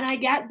 And I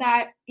get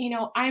that,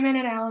 I'm in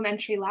an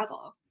elementary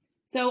level.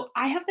 So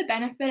I have the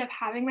benefit of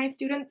having my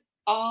students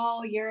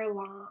all year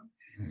long.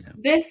 Yeah.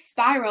 This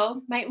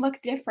spiral might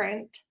look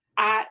different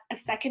at a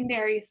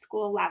secondary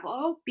school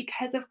level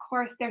because, of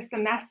course, they're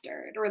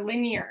semestered or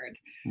lineared.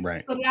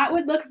 Right. So that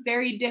would look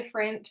very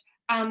different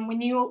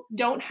when you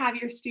don't have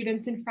your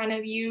students in front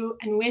of you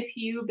and with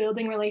you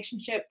building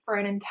relationship for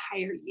an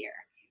entire year.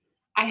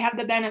 I have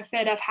the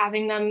benefit of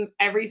having them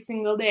every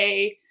single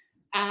day,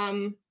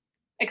 um,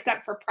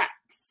 except for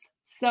preps.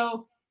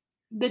 So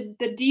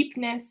the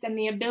deepness and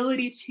the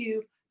ability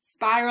to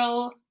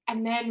spiral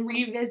and then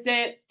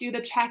revisit, do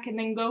the check, and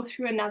then go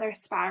through another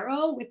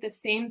spiral with the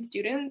same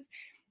students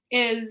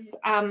is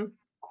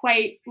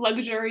quite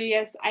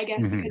luxurious, I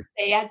guess you Mhm. could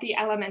say, at the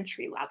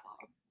elementary level.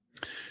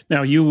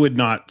 Now, you would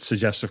not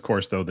suggest, of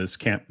course, though, this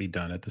can't be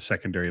done at the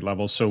secondary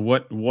level. So,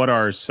 what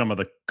are some of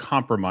the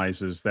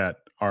compromises that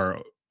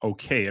are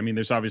okay? I mean,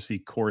 there's obviously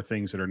core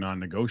things that are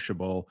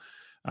non-negotiable.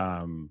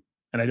 Um,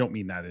 and I don't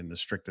mean that in the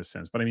strictest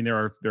sense, but I mean there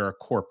are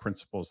core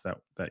principles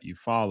that you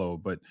follow.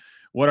 But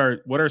what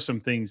are some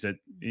things that,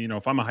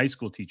 if I'm a high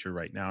school teacher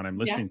right now and I'm Yeah.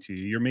 listening to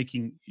you, you're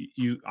making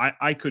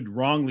I could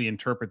wrongly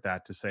interpret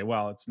that to say,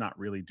 well, it's not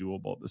really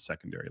doable at the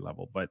secondary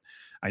level, but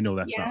I know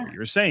that's not Yeah. what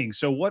you're saying.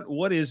 So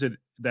what is it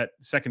that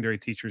secondary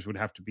teachers would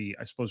have to be,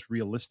 I suppose,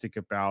 realistic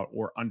about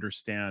or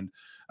understand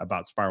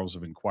about spirals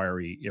of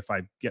inquiry if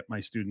I get my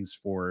students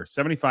for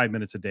 75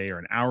 minutes a day or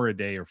an hour a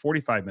day or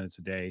 45 minutes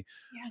a day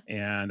Yeah.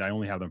 and I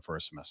only have them for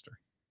a semester?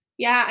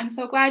 Yeah, I'm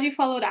so glad you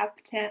followed up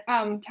to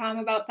Tom,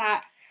 about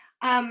that.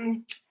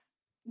 Um,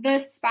 the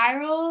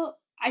spiral,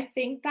 I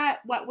think that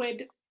what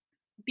would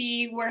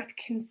be worth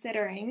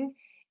considering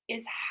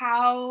is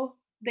how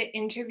the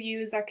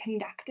interviews are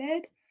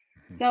conducted.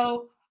 Mhm,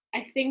 So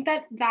I think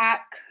that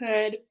that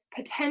could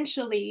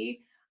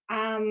potentially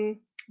um,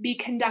 be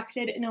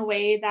conducted in a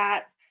way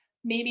that's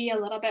maybe a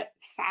little bit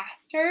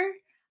faster.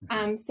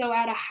 mhm, So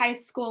at a high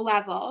school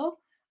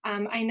level,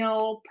 I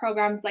know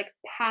programs like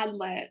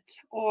Padlet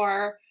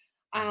or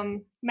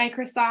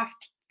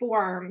Microsoft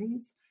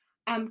Forms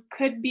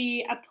could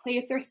be a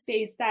place or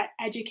space that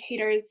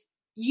educators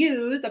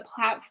use, a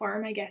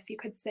platform, I guess you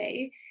could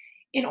say,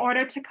 in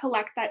order to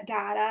collect that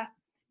data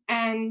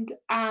and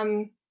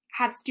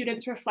have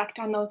students reflect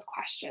on those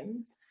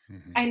questions.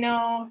 mhm, I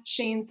know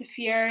Shane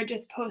Saphir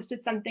just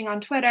posted something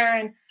on Twitter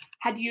and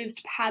had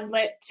used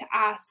Padlet to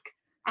ask,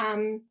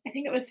 I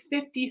think it was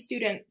 50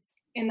 students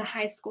in the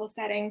high school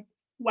setting,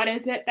 what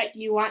is it that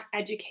you want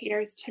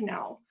educators to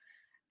know?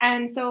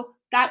 And so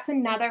that's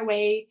another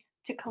way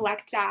to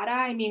collect data.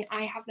 I mean,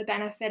 I have the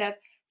benefit of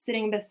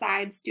sitting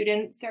beside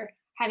students or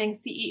having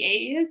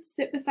CEAs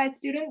sit beside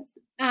students.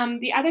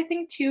 The other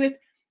thing, too, is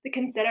the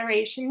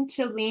consideration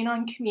to lean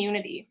on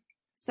community.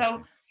 So,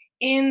 mhm,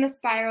 in the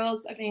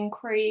spirals of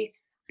inquiry,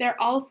 there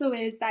also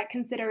is that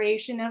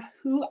consideration of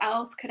who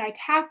else could I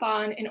tap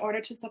on in order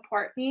to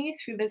support me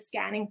through the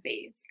scanning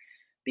phase.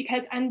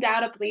 Because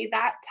undoubtedly,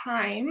 that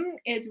time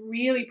is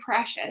really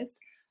precious,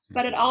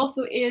 but it mhm.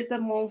 also is the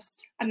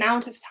most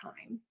amount of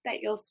time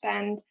that you'll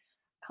spend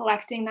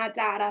collecting that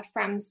data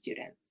from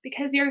students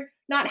because you're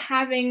not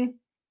having,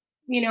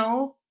 you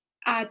know,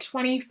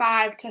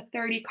 25 to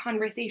 30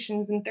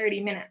 conversations in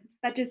 30 minutes.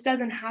 That just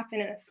doesn't happen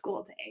in a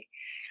school day.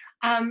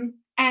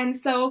 And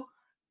so,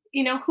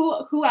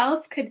 who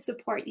else could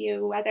support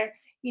you? Whether,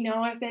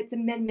 if it's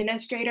an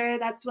administrator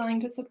that's willing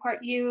to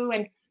support you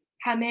and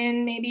come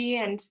in maybe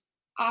and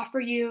offer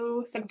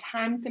you some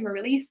time, some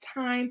release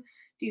time.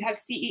 Do you have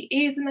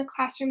CEAs in the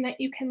classroom that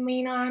you can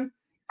lean on?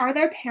 Are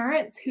there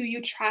parents who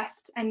you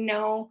trust and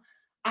know,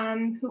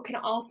 who can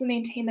also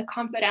maintain the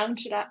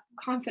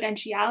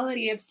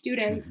confidentiality of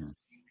students Mhm.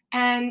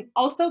 and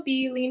also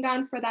be leaned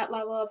on for that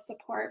level of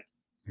support?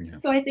 Yeah.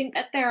 So I think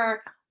that there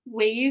are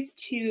ways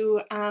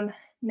to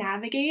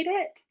navigate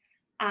it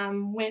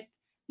with,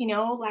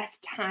 less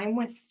time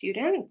with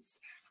students,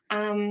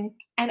 and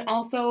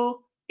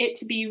also it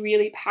to be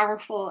really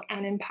powerful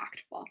and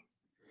impactful.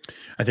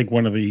 I think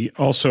one of the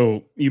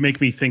also you make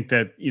me think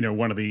that,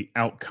 one of the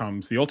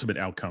outcomes, the ultimate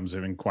outcomes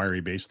of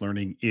inquiry-based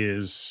learning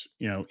is,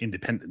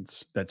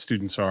 independence, that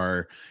students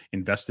are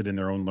invested in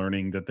their own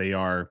learning, that they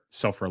are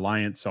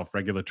self-reliant,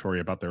 self-regulatory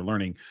about their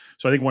learning.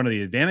 So I think one of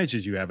the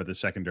advantages you have at the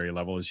secondary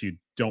level is you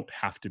don't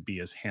have to be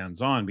as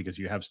hands-on because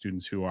you have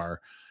students who are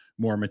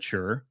more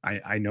mature.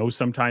 I know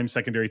sometimes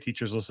secondary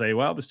teachers will say,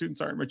 well, the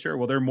students aren't mature.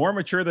 Well, they're more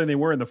mature than they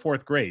were in the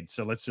fourth grade.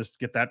 So let's just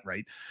get that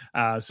right.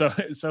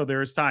 So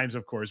there's times,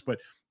 of course, but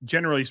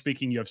generally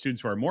speaking, you have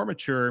students who are more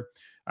mature.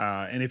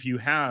 And if you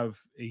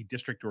have a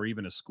district or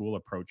even a school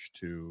approach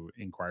to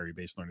inquiry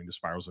based learning, the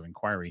spirals of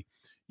inquiry,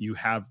 you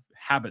have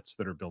habits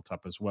that are built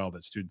up as well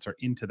that students are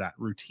into that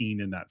routine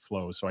and that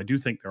flow. So I do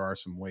think there are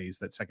some ways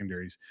that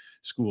secondary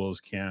schools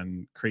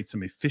can create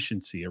some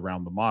efficiency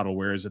around the model.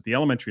 Whereas at the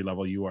elementary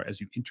level, you are,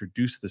 as you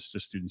introduce this to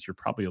students, you're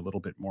probably a little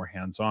bit more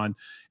hands on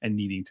and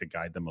needing to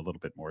guide them a little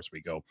bit more as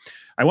we go.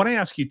 I want to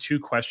ask you two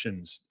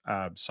questions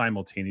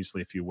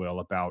simultaneously, if you will,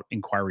 about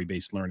inquiry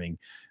based learning.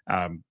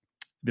 Um,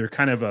 they're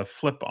kind of a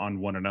flip on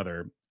one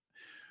another.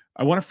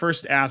 I want to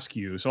first ask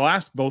you, so I'll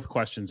ask both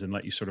questions and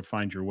let you sort of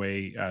find your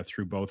way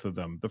through both of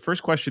them. The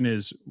first question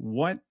is,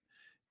 what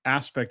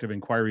aspect of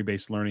inquiry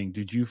based learning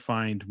did you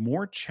find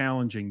more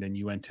challenging than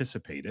you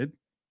anticipated?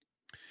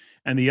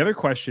 And the other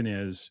question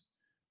is,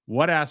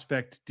 what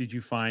aspect did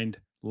you find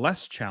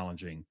less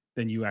challenging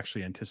than you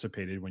actually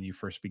anticipated when you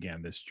first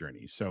began this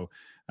journey? So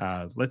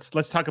let's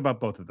talk about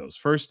both of those.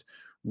 First,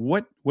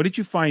 what did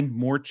you find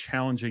more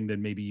challenging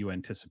than maybe you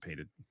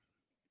anticipated?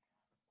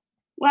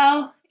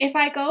 Well, if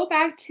I go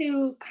back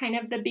to kind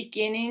of the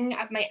beginning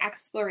of my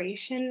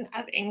exploration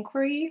of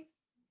inquiry,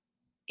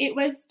 it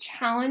was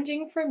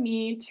challenging for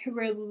me to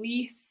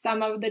release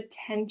some of the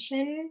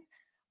tension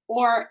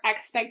or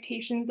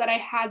expectations that I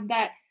had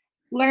that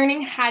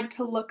learning had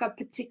to look a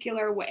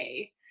particular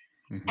way.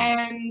 Hmm.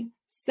 And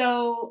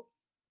so,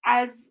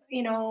 as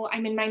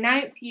I'm in my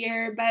ninth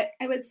year, but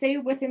I would say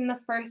within the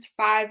first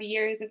 5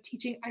 years of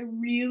teaching, I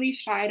really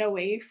shied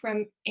away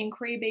from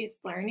inquiry based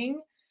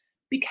learning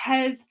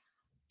because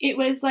it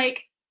was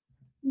like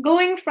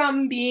going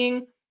from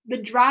being the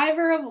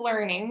driver of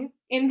learning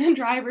in the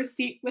driver's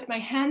seat with my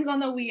hands on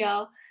the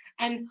wheel,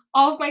 and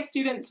all of my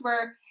students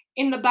were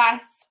in the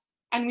bus,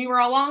 and we were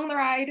along the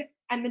ride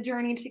and the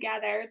journey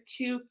together,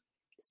 to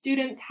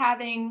students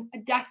having a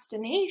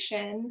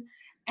destination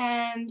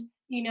and,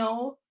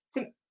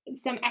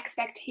 some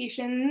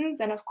expectations,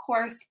 and of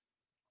course,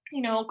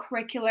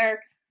 curricular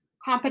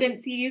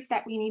competencies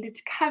that we needed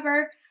to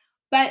cover,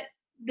 but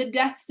the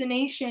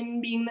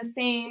destination being the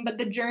same, but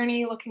the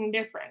journey looking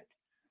different.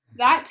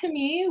 That to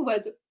me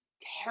was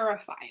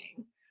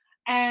terrifying.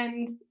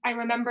 And I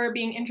remember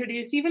being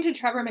introduced even to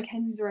Trevor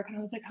Mackenzie's work, and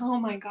I was like, oh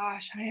my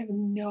gosh, I have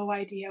no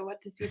idea what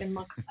this even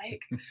looks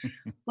like.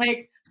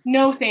 Like,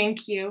 no,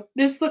 thank you.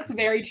 This looks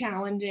very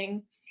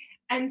challenging.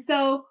 And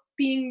so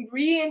being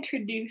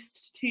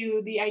reintroduced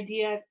to the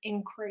idea of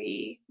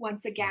inquiry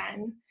once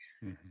again,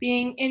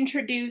 being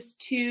introduced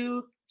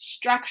to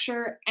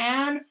structure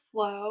and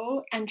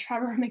flow, and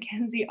Trevor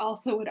Mackenzie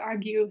also would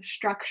argue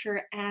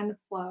structure and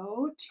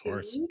flow too.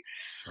 Of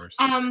course.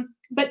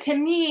 But to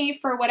me,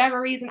 for whatever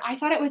reason, I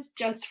thought it was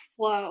just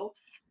flow.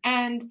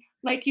 And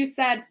like you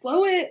said,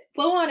 flow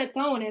on its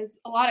own is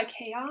a lot of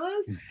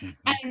chaos.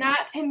 And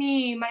that to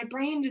me, my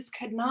brain just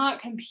could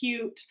not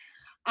compute.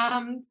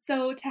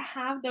 So to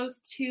have those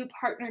two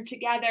partner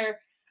together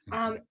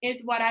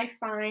is what I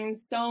find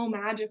so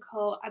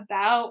magical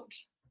about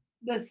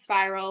the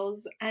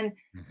spirals, and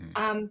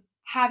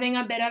having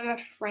a bit of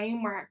a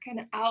framework,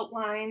 an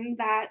outline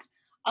that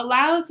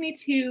allows me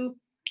to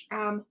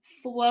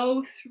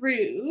flow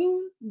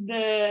through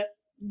the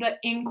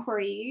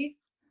inquiry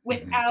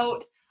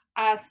without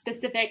a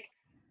specific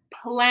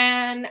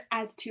plan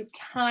as to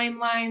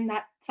timeline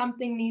that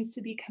something needs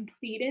to be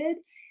completed,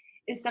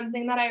 is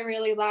something that I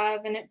really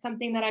love, and it's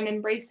something that I'm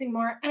embracing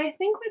more. And I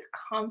think with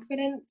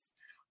confidence,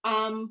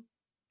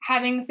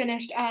 having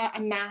finished a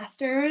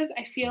master's,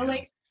 I feel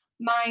like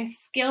my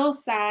skill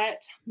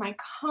set, my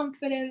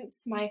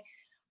confidence, my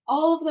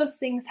all of those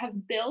things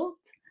have built.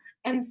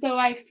 And so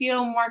I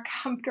feel more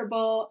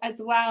comfortable as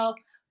well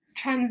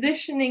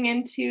transitioning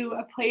into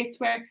a place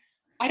where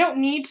I don't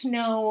need to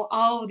know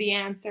all of the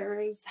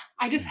answers.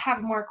 I just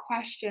have more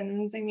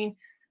questions. I mean,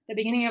 the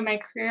beginning of my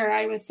career,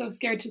 I was so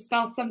scared to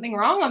spell something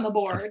wrong on the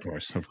board.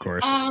 Of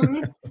course.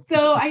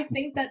 So I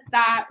think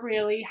that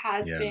really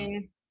has Yeah.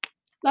 been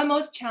the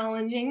most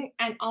challenging,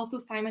 and also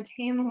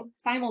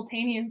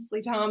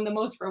simultaneously, Tom, the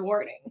most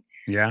rewarding.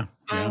 Yeah,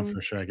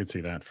 for sure. I could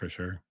see that for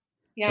sure. And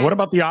Yeah. what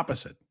about the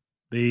opposite?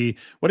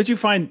 What did you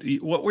find?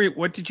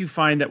 What did you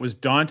find that was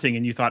daunting,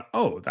 and you thought,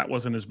 oh, that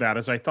wasn't as bad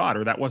as I thought,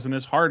 or that wasn't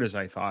as hard as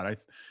I thought?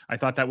 I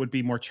thought that would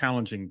be more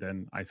challenging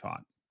than I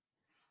thought.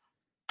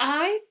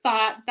 I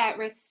thought that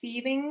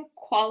receiving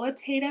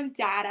qualitative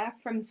data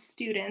from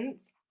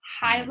students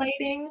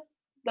highlighting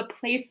the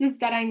places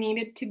that I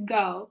needed to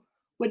go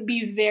would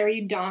be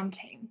very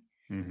daunting,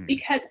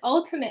 because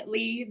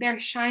ultimately they're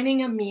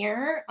shining a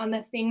mirror on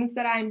the things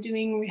that I'm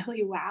doing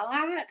really well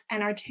at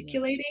and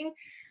articulating,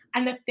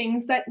 and the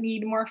things that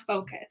need more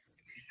focus.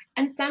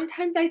 And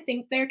sometimes I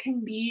think there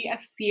can be a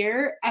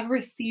fear of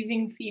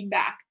receiving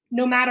feedback,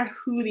 no matter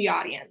who the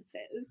audience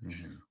is,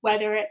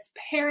 whether it's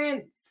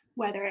parents,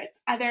 whether it's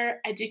other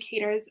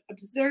educators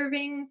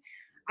observing,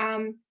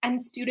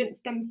 and students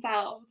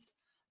themselves.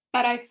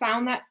 But I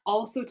found that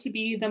also to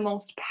be the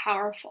most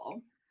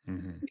powerful,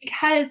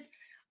 because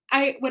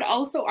I would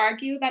also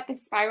argue that the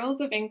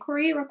spirals of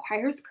inquiry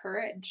requires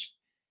courage.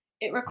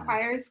 It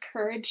requires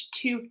courage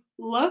to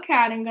look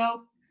at and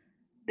go,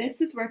 this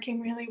is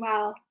working really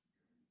well.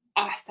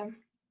 Awesome.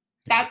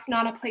 That's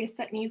not a place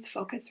that needs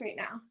focus right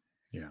now.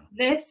 Yeah.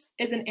 This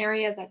is an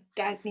area that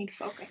does need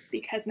focus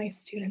because my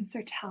students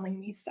are telling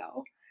me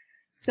so.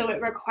 So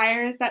it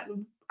requires that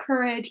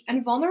courage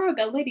and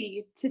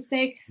vulnerability to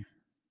say,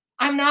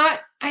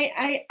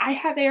 I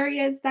have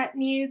areas that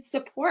need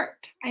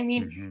support. I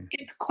mean,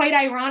 it's quite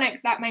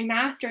ironic that my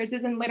master's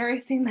is in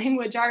literacy and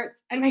language arts,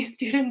 and my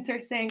students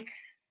are saying,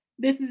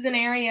 this is an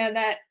area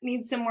that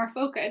needs some more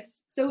focus.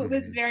 So it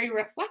was very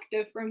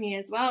reflective for me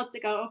as well to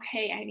go,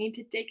 okay, I need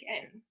to dig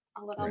in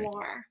a little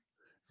more.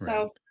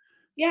 So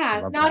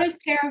yeah, not as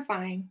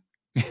terrifying.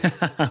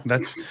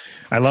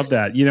 I love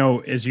that.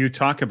 As you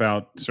talk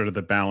about sort of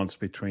the balance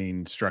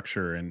between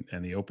structure and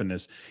the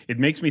openness, it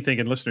makes me think,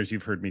 and listeners,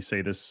 you've heard me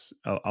say this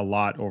a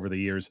lot over the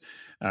years.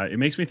 It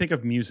makes me think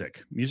of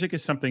music. Music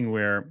is something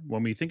where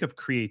when we think of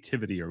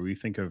creativity, or we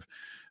think of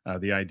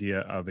the idea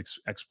of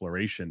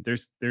exploration,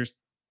 there's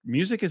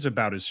music is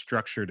about as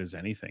structured as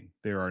anything.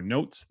 There are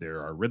notes,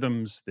 there are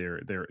rhythms,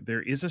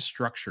 there is a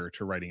structure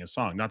to writing a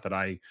song. Not that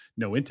I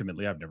know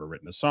intimately, I've never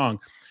written a song,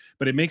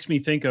 but it makes me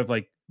think of,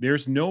 like,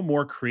 there's no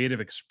more creative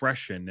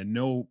expression and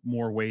no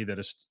more way that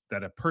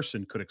a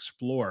person could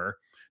explore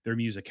their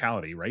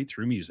musicality, right,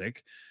 through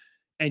music.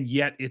 And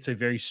yet it's a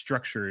very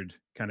structured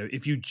kind of,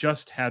 if you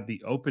just had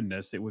the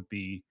openness, it would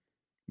be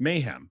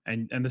mayhem,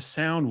 and the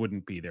sound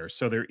wouldn't be there.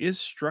 So there is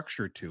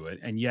structure to it,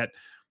 and yet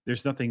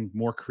there's nothing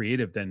more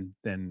creative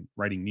than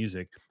writing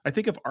music. I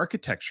think of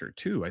architecture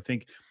too. I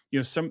think,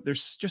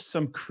 there's just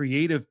some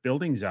creative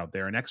buildings out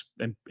there,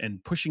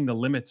 and pushing the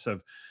limits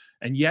of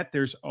And yet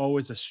there's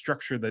always a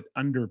structure that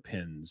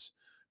underpins,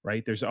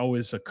 right? There's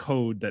always a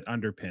code that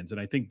underpins. And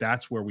I think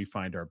that's where we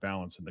find our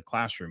balance in the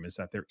classroom, is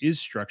that there is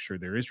structure,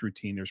 there is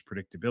routine, there's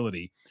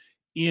predictability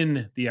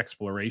in the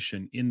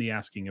exploration, in the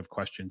asking of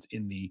questions,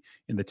 in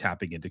the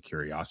tapping into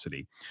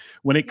curiosity.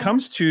 When it Yeah.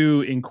 comes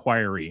to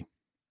inquiry,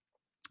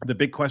 the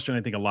big question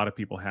I think a lot of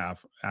people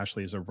have,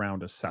 Ashley, is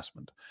around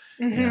assessment.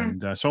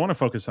 Mhm. And so I want to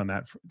focus on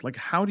that. Like,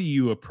 how do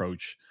you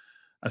approach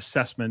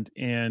assessment?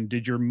 And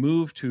did your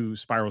move to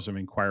spirals of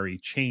inquiry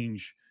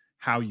change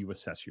how you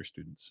assess your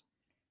students?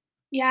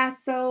 Yeah,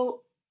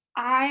 so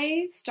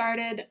I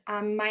started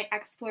my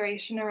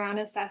exploration around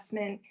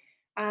assessment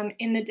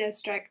in the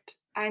district.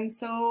 I'm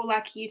so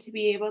lucky to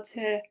be able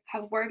to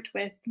have worked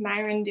with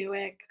Myron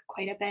Dewick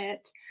quite a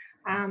bit,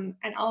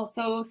 and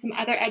also some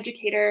other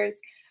educators,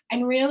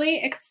 and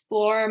really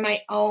explore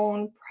my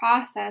own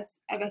process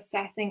of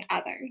assessing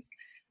others.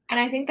 And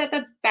I think that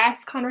the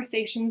best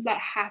conversations that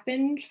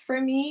happened for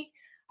me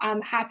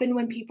happened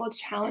when people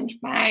challenge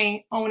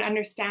my own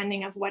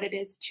understanding of what it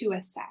is to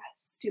assess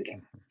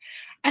students. Mhm.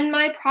 And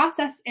my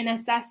process in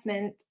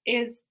assessment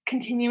is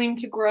continuing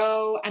to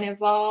grow and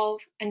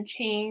evolve and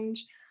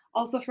change,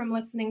 also from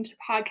listening to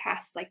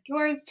podcasts like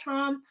yours,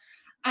 Tom.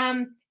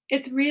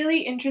 It's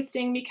really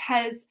interesting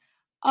because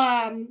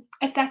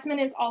assessment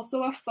is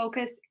also a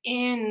focus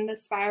in the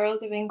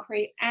spirals of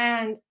inquiry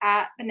and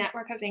at the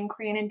Network of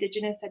Inquiry and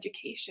Indigenous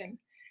Education.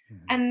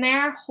 Mhm. And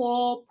their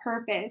whole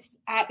purpose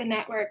at the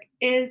network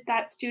is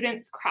that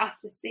students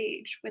cross the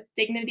stage with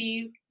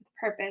dignity, with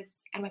purpose,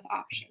 and with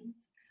options.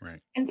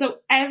 Right. And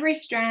so every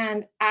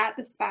strand at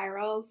the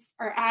spirals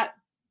or at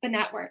the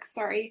network,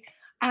 sorry,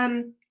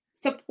 um,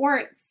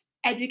 supports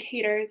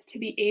educators to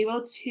be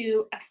able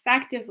to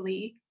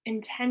effectively,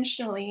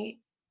 intentionally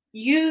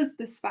use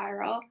the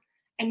spiral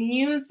and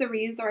use the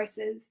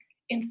resources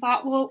in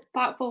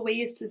thoughtful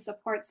ways to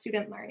support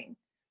student learning.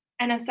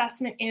 And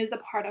assessment is a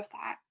part of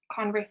that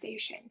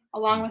conversation,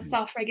 along with Mhm.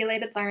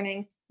 self-regulated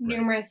learning, Right.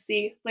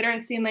 numeracy,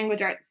 literacy and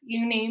language arts,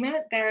 you name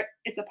it, there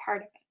it's a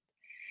part of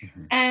it.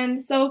 Mhm.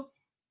 And so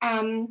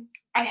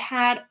I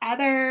had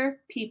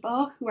other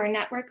people who are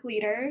network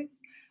leaders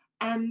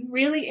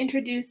really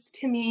introduce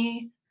to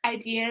me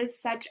ideas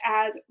such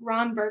as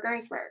Ron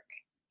Berger's work.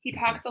 He Mhm.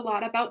 talks a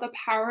lot about the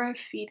power of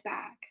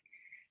feedback.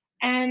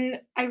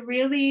 And I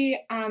really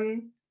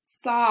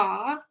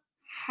saw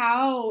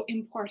how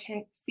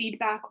important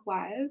feedback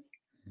was,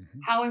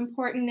 Mhm. how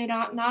important it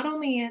not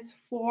only is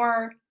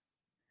for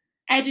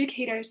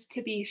educators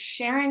to be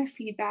sharing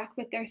feedback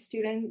with their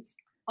students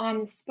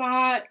on the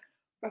spot,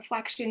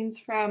 reflections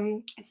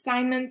from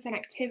assignments and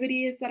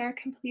activities that are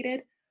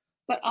completed,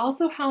 but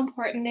also how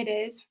important it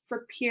is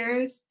for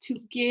peers to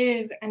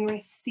give and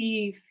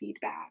receive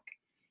feedback.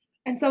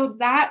 And so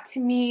that to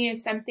me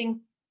is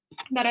something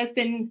that has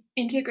been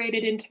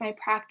integrated into my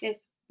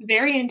practice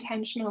very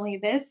intentionally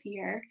this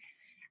year.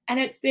 And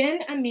it's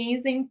been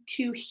amazing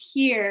to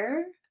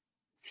hear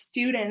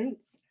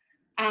students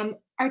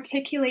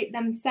articulate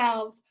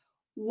themselves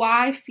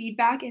why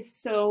feedback is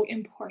so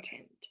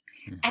important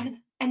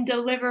Mhm. and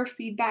deliver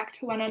feedback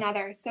to one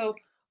another. So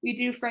we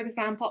do, for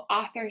example,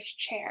 author's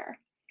chair,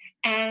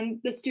 and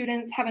the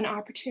students have an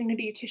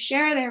opportunity to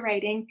share their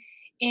writing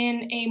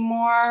in a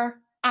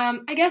more,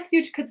 I guess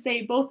you could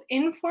say, both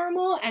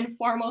informal and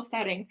formal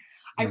setting.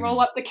 I roll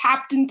Mhm. up the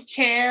captain's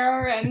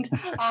chair, and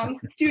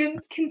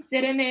students can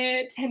sit in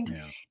it, and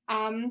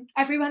Yeah.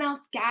 everyone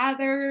else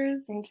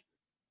gathers. And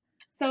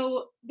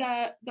so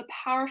the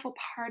powerful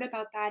part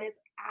about that is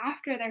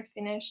after they're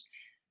finished,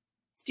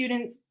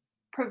 students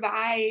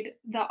provide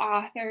the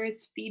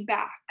author's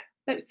feedback,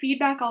 but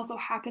feedback also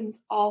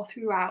happens all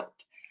throughout.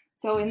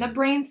 So in the Mhm.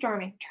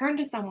 brainstorming, turn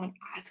to someone,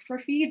 ask for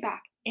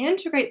feedback,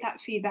 integrate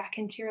that feedback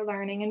into your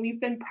learning. And we've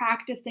been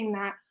practicing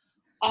that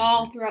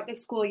all Mhm. throughout the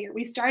school year.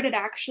 We started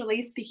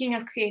actually, speaking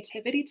of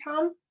creativity,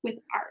 Tom, with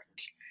art.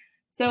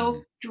 Mhm.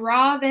 So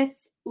draw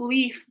this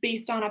leaf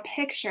based on a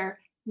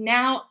picture.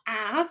 Now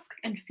ask,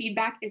 and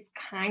feedback is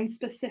kind,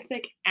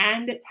 specific,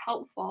 and it's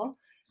helpful.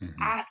 Mhm.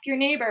 Ask your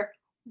neighbor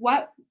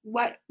what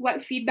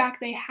feedback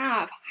they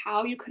have,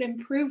 how you could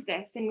improve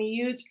this. And we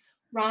used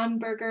Ron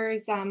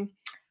Berger's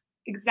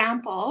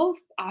example,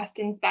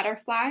 Austin's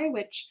butterfly,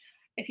 which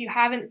if you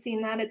haven't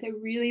seen that, it's a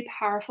really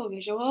powerful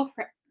visual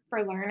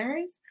for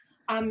learners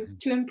Mhm.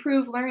 to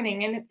improve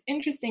learning. And it's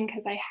interesting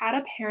because I had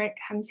a parent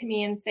come to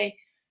me and say,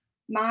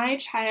 my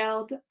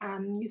child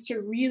used to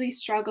really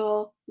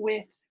struggle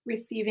with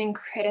receiving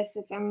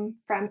criticism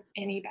from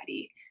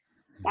anybody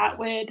that Mhm.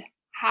 would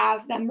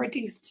have them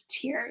reduced to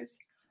tears.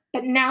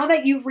 But now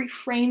that you've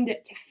reframed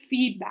it to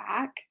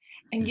feedback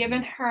and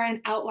given Mhm. her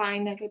an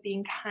outline of it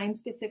being kind,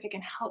 specific,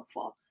 and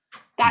helpful,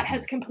 that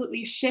has Mhm.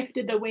 completely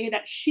shifted the way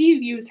that she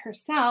views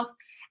herself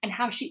and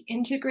how she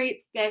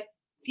integrates the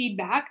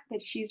feedback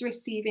that she's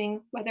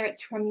receiving, whether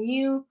it's from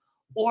you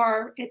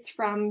or it's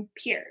from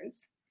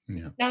peers.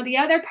 Yeah. Now, the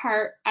other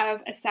part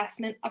of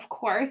assessment, of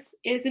course,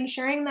 is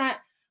ensuring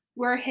that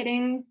we're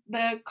hitting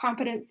the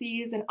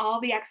competencies and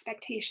all the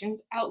expectations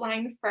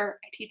outlined for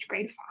I teach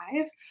grade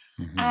 5,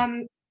 Mhm.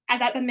 um,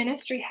 and that the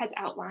ministry has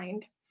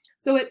outlined.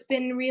 So it's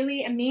been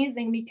really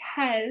amazing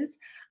because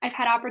I've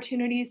had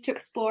opportunities to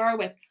explore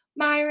with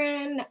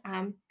Myron,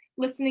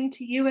 listening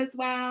to you as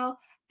well,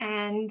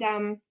 and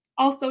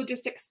also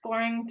just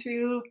exploring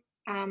through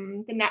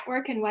the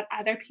network and what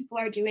other people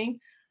are doing.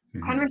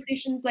 Mhm.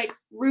 Conversations like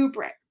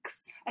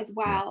rubrics as Yeah.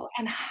 well,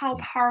 and how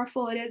Yeah.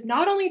 powerful it is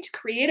not only to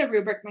create a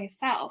rubric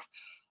myself,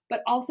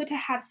 but also to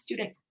have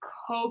students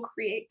co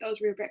create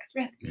those rubrics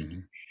with me.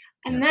 Mhm.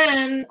 And Yeah.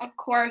 then, of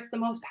course, the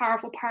most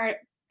powerful part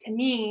to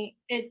me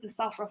is the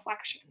self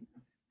reflection.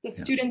 So Yeah.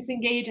 students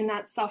engage in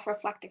that self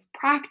reflective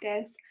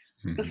practice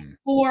Mhm.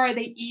 before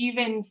they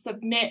even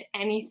submit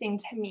anything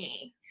to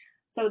me.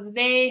 So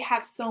they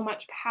have so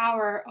much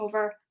power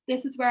over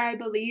this is where I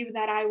believe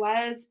that I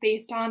was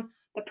based on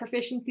the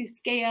proficiency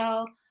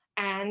scale.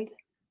 And,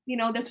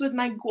 this was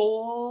my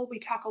goal. We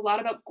talk a lot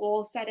about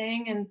goal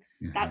setting, and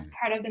that's Mhm.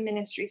 part of the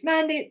ministry's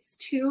mandates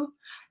too,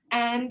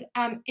 and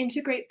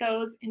integrate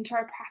those into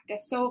our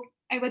practice. So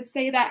I would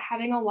say that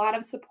having a lot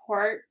of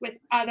support with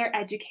other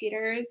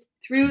educators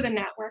through the Mhm.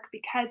 network,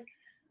 because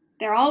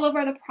they're all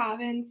over the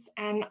province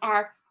and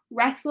are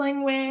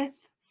wrestling with,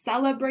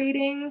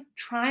 celebrating,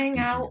 trying Mhm.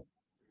 out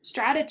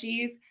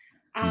strategies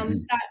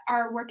Mhm. that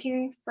are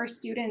working for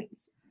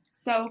students.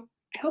 So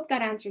I hope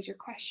that answers your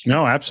question.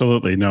 No,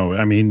 absolutely. No,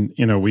 I mean,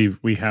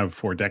 we have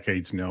for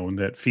decades known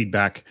that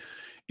feedback,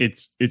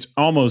 it's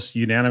almost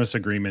unanimous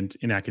agreement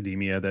in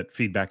academia that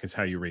feedback is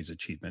how you raise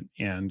achievement.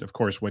 And of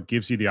course, what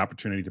gives you the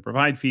opportunity to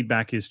provide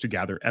feedback is to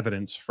gather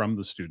evidence from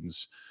the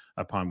students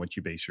upon which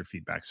you base your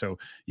feedback. So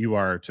you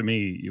are, to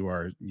me,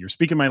 you're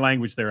speaking my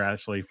language there,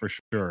 Ashley, for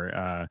sure.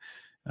 Uh,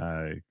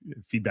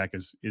 Feedback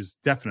is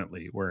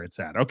definitely where it's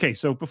at. Okay,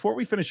 so before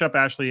we finish up,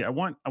 Ashley, I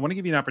want to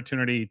give you an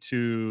opportunity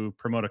to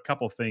promote a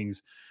couple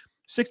things.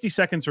 60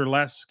 seconds or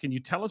less, can you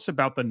tell us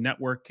about the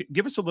network?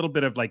 Give us a little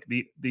bit of like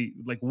the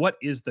like, what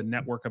is the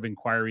Network of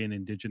Inquiry in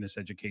Indigenous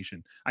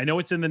Education? I know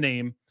it's in the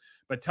name,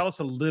 but tell us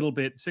a little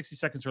bit, 60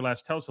 seconds or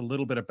less, tell us a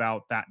little bit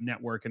about that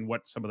network and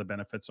what some of the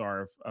benefits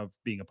are of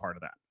being a part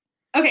of that.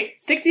 Okay,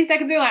 60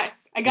 seconds or less.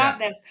 I Yeah. got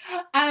this.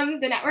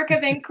 The Network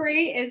of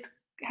Inquiry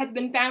has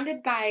been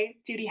founded by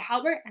Judy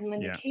Halbert and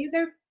Linda Yeah.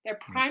 Kaiser. Their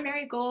Yeah.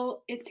 primary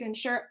goal is to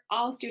ensure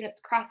all students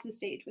cross the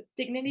stage with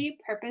dignity,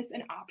 purpose,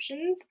 and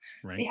options.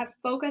 They Right. have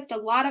focused a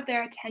lot of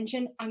their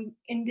attention on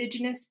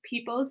Indigenous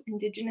peoples,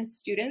 Indigenous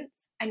students,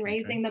 and Okay.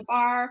 raising the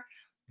bar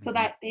so Hmm.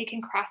 that they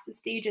can cross the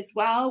stage as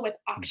well with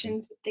Hmm.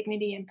 options, with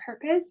dignity, and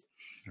purpose.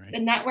 Right. The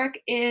network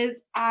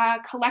is a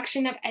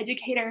collection of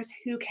educators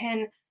who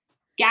can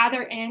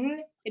gather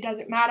in, it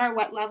doesn't matter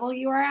what level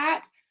you are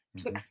at,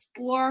 to Hmm.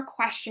 explore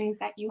questions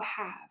that you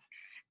have.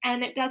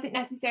 And it doesn't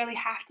necessarily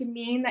have to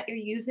mean that you're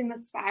using the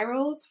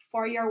spirals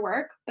for your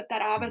work, but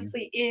that Hmm.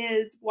 obviously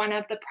is one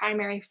of the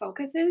primary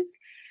focuses.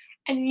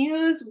 And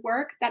use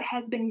work that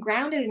has been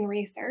grounded in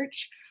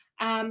research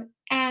and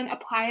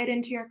apply it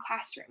into your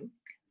classroom.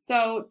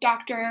 So,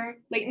 Dr.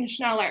 Leighton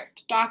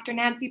Schnellert, Dr.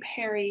 Nancy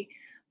Perry,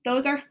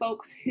 those are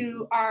folks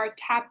who are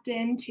tapped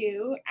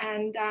into,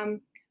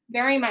 and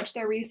very much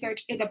their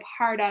research is a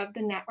part of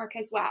the network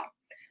as well.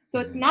 So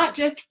it's Hmm. not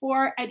just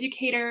for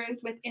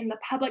educators within the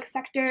public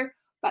sector,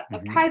 but the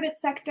Hmm. private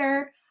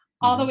sector,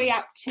 all the Hmm. way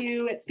up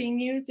to it's being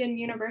used in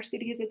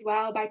universities as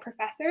well by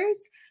professors.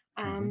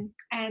 Hmm.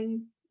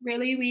 And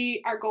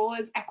really, our goal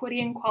is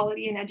equity and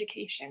quality in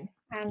education.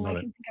 And I Love it.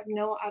 can think of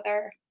no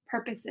other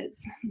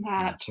purposes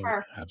that Absolutely.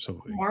 are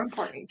Absolutely. more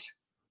important.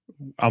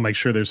 I'll make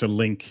sure there's a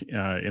link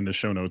in the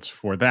show notes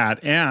for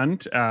that.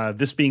 And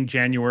this being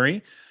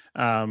January,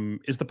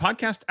 is the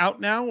podcast out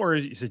now, or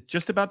is it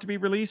just about to be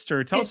released?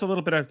 Or tell us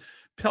about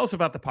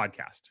the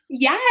podcast.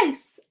 Yes.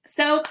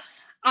 So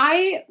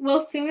I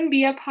will soon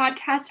be a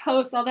podcast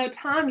host, although,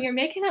 Tom, you're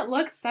making it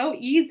look so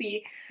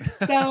easy.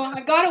 So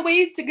I've got a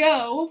ways to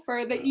go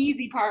for the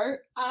easy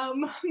part.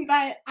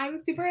 But I'm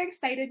super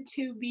excited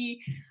to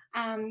be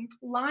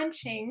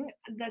launching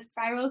the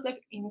Spirals of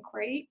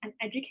Inquiry, an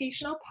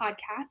educational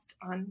podcast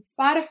on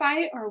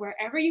Spotify or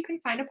wherever you can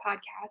find a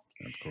podcast.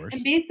 Of And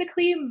course.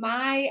 basically,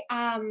 my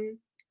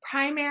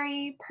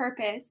primary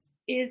purpose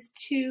is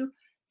to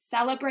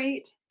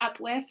celebrate,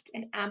 uplift,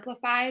 and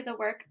amplify the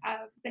work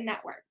of the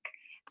network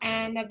Love it.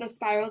 and of the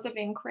Spirals of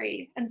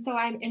Inquiry. And so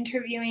I'm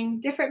interviewing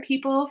different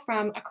people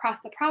from across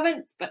the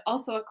province, but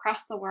also across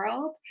the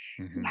world,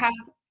 who Hmm. have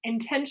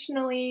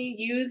intentionally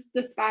used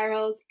the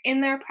spirals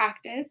in their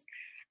practice.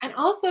 And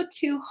also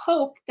to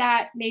hope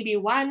that maybe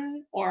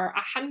one or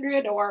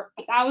 100 or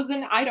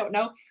 1,000, I don't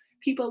know,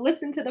 people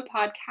listen to the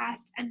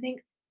podcast and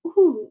think,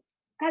 ooh,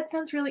 that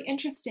sounds really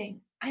interesting.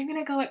 I'm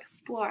going to go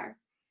explore.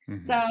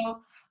 Hmm.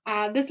 So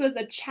this was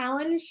a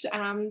challenge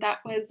that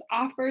was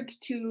offered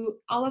to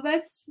all of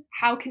us.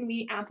 How can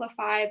we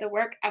amplify the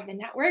work of the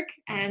network?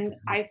 And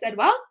I said,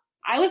 well,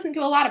 I listen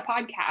to a lot of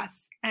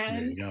podcasts, There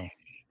and you go.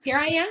 here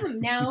I am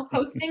now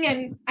hosting,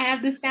 and I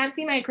have this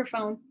fancy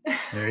microphone.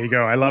 There you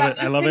go. I love That it.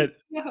 I just love makes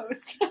it. me a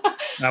host.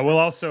 We'll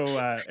also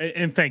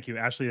and thank you,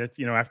 Ashley. That's,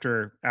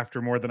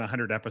 after more than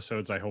 100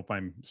 episodes, I hope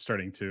I'm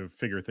starting to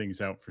figure things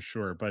out for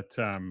sure. But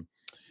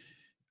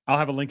I'll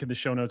have a link in the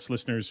show notes,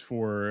 listeners,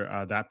 for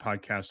that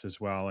podcast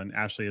as well. And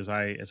Ashley, as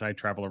I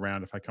travel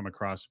around, if I come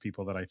across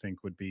people that I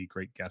think would be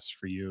great guests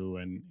for you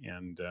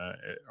and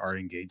are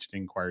engaged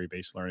in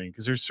inquiry-based learning,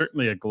 because there's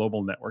certainly a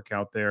global network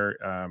out there.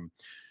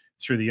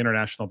 Through the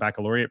International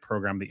Baccalaureate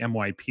program, the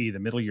MYP, the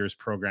middle years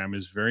program,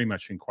 is very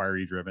much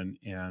inquiry driven,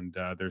 and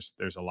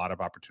there's a lot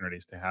of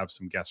opportunities to have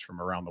some guests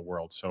from around the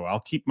world. So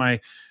I'll keep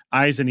my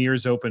eyes and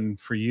ears open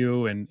for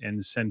you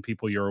and send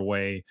people your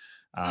way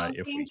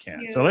if we Thank can.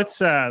 you. So let's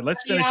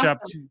finish awesome.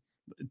 up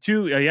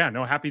yeah,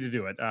 no, happy to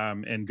do it.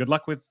 And good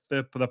luck with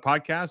the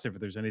podcast. If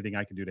there's anything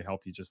I can do to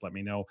help you, just let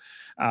me know.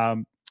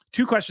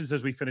 Two questions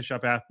as we finish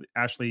up,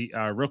 Ashley,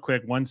 real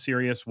quick. One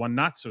serious, one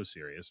not so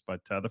serious.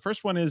 But the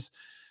first one is,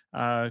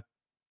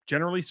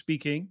 generally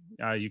speaking,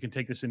 you can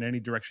take this in any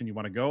direction you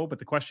want to go. But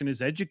the question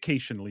is,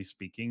 educationally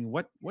speaking,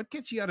 what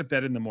gets you out of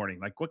bed in the morning?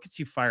 Like, what gets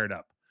you fired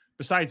up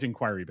besides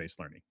inquiry-based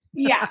learning?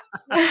 Yeah.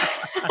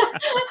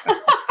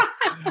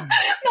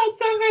 That's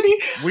so funny.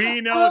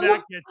 We know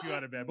that gets you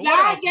out of bed. But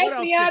That what gets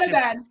else me out of you,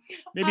 bed.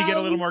 maybe get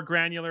a little more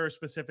granular or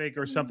specific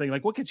or something.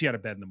 Like, what gets you out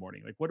of bed in the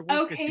morning? Like, what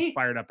gets you Okay.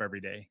 fired up every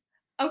day?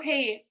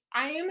 Okay,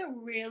 I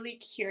am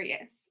really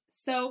curious.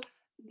 So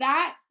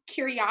that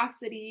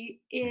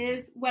curiosity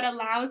is what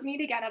allows me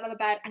to get out of the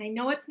bed. And I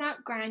know it's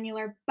not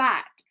granular,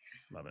 but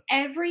Love it.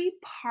 every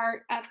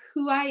part of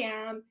who I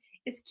am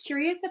is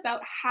curious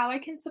about how I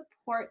can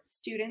support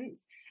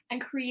students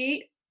and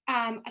create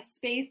a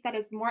space that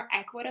is more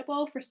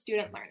equitable for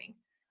student learning.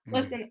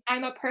 Listen,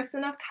 I'm a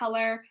person of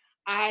color.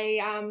 I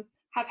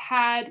have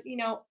had,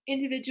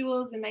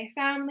 individuals in my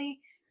family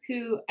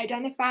who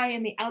identify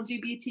in the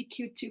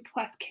LGBTQ2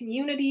 plus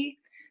community.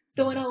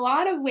 So in a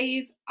lot of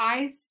ways,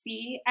 I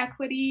see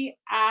equity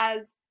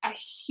as a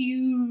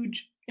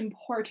huge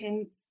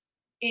importance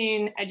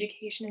in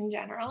education in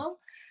general.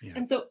 Yeah.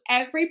 And so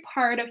every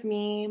part of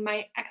me,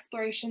 my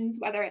explorations,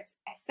 whether it's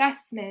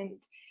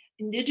assessment,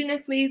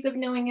 Indigenous ways of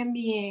knowing and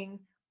being,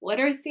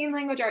 literacy and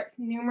language arts,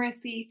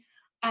 numeracy,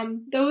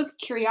 those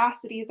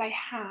curiosities I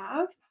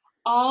have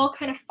all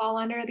kind of fall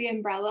under the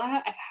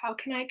umbrella of how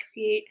can I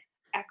create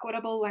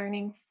equitable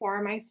learning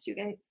for my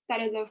students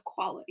that is of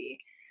quality.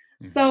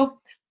 So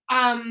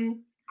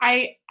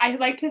I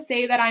like to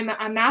say that I'm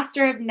a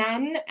master of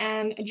none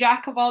and a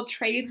jack of all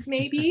trades,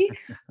 maybe,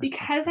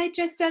 because I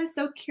just am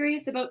so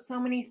curious about so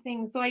many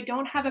things. So I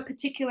don't have a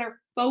particular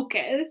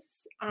focus,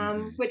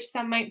 which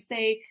some might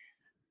say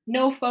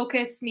no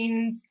focus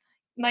means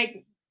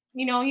like,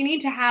 you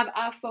need to have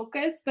a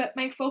focus, but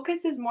my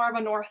focus is more of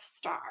a North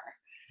Star,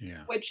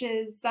 which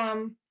is,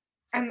 and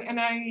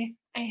I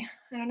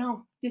don't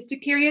know, just a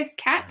curious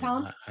cat,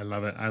 Tom. I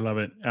love it. I love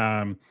it.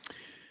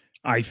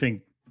 I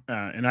think,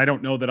 and I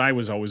don't know that I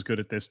was always good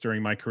at this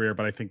during my career,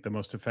 but I think the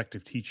most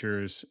effective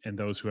teachers and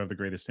those who have the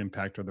greatest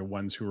impact are the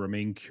ones who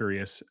remain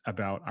curious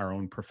about our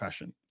own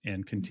profession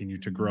and continue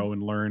to grow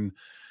and learn.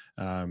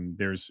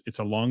 It's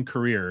a long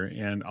career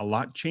and a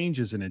lot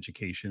changes in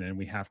education,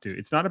 and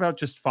it's not about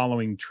just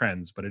following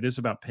trends, but it is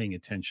about paying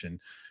attention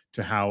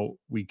to how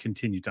we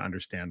continue to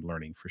understand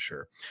learning, for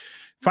sure.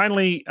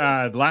 Finally,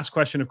 the last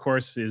question, of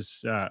course,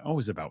 is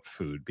always about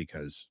food,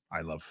 because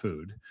I love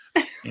food.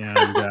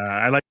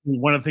 And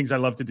one of the things I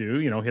love to do,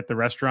 hit the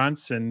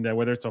restaurants, and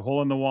whether it's a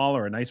hole in the wall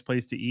or a nice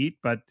place to eat.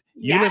 But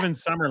you live in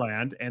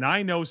Summerland, and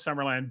I know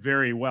Summerland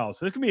very well.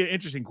 So this can be an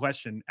interesting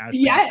question,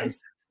 Ashley, because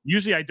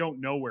usually I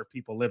don't know where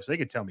people live, so they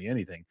could tell me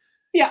anything.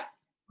 Yeah.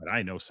 But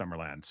I know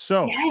Summerland.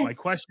 So my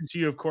question to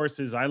you, of course,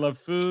 is I love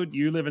food.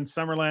 You live in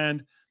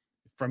Summerland.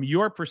 From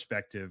your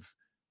perspective,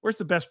 where's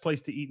the best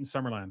place to eat in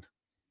Summerland?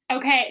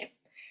 Okay.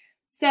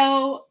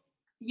 So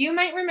you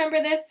might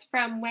remember this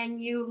from when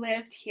you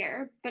lived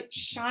here, but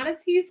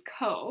Shaughnessy's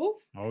Cove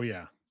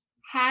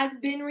has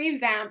been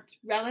revamped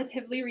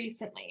relatively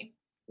recently.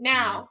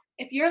 Now,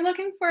 if you're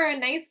looking for a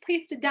nice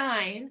place to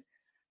dine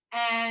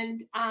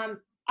and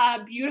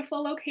a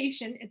beautiful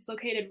location, it's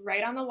located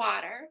right on the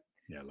water,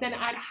 then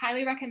I'd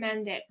highly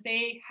recommend it.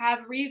 They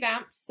have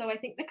revamped. So I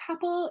think the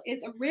couple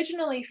is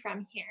originally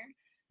from here.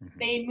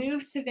 They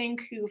moved to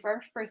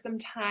Vancouver for some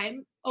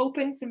time,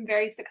 opened some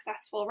very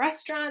successful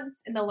restaurants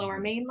in the Lower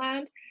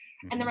Mainland,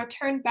 and then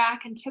returned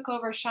back and took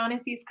over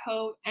Shaughnessy's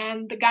Cove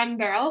and the Gun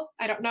Barrel.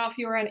 I don't know if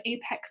you were an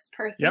Apex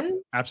person. Yep,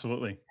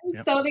 absolutely.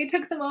 Yep. So they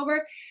took them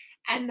over,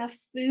 and the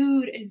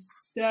food is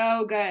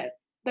so good.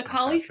 The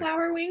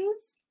cauliflower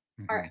wings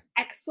are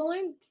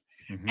excellent.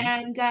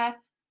 And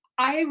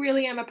I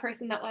really am a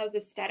person that loves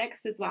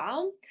aesthetics as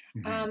well.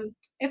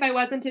 If I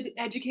wasn't an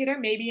educator,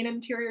 maybe an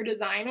interior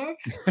designer,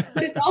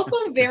 but it's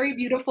also very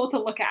beautiful to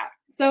look at.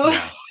 So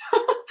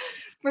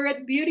for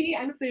its beauty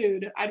and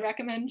food, I'd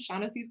recommend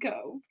Shaughnessy's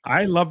Cove.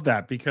 I love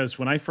that, because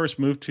when I first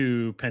moved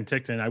to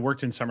Penticton, I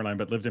worked in Summerland,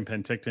 but lived in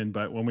Penticton.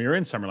 But when we were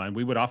in Summerland,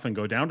 we would often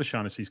go down to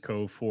Shaughnessy's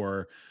Cove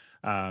for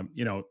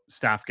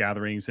staff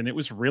gatherings, and it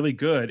was really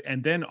good.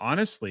 And then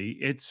honestly,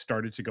 it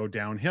started to go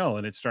downhill,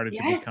 and it started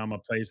to become a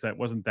place that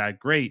wasn't that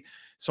great.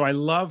 So I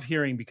love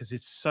hearing, because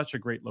it's such a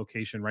great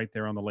location right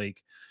there on the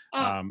lake.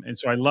 And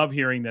so I love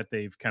hearing that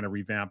they've kind of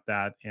revamped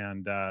that.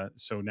 And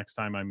so next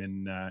time I'm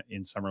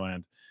in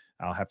Summerland,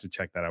 I'll have to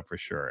check that out for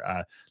sure.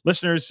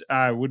 Listeners,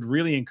 I would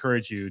really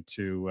encourage you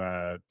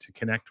to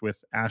connect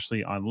with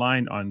Ashley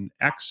online on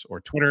X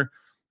or Twitter.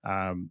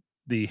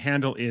 The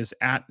handle is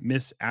at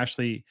Miss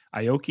Ashley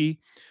Aoki.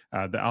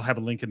 I'll have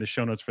a link in the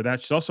show notes for that.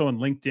 She's also on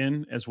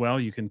LinkedIn as well.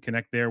 You can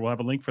connect there. We'll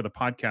have a link for the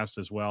podcast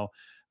as well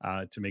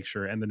to make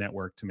sure, and the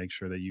network to make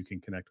sure that you can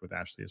connect with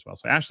Ashley as well.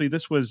 So Ashley,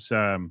 this was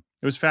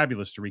it was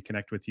fabulous to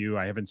reconnect with you.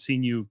 I haven't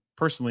seen you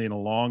personally in a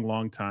long,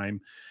 long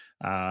time.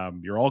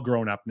 You're all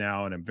grown up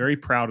now, and I'm very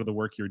proud of the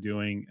work you're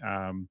doing.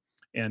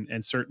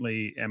 And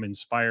certainly am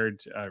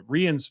inspired,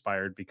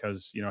 re-inspired,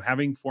 because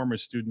having former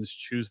students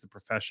choose the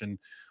profession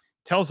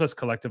tells us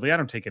collectively, I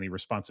don't take any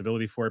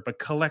responsibility for it, but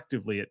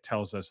collectively it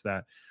tells us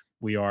that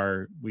we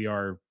are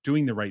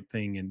doing the right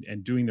thing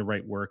and doing the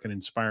right work and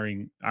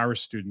inspiring our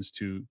students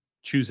to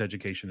choose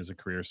education as a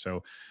career.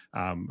 So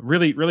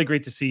really, really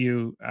great to see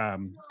you.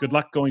 Good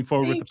luck going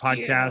forward with the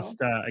Thank podcast.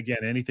 you. Again,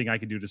 anything I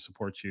can do to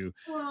support you,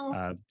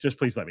 Well, just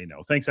please let me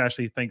know. Thanks,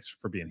 Ashley. Thanks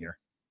for being here.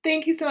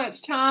 thank you so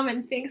much, Tom,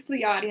 and thanks to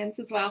the audience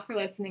as well for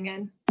listening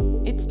in.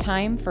 It's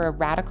time for a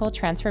radical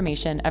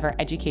transformation of our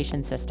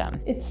education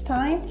system. It's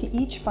time to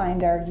each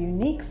find our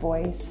unique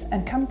voice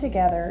and come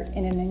together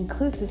in an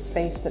inclusive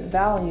space that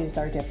values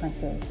our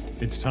differences.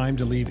 It's time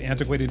to leave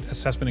antiquated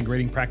assessment and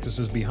grading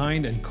practices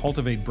behind and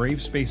cultivate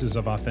brave spaces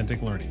of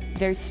authentic learning.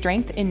 There's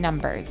strength in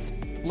numbers.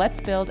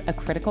 Let's build a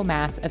critical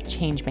mass of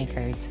change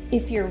makers.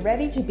 If you're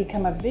ready to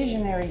become a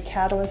visionary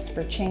catalyst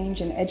for change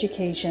in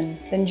education,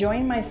 then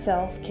join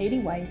myself, Katie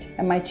White,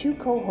 and my two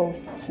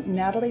co-hosts,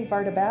 Natalie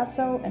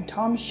Vardabasso and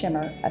Tom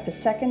Schimmer, at the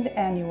second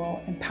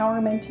annual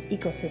Empowerment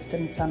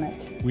Ecosystem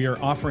Summit. We are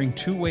offering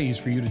 2 ways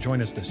for you to join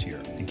us this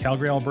year: in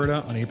Calgary,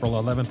 Alberta on April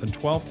 11th and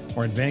 12th,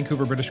 or in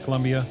Vancouver, British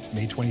Columbia,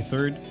 May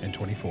 23rd and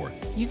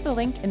 24th. Use the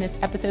link in this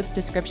episode's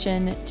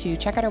description to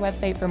check out our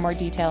website for more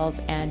details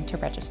and to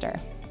register.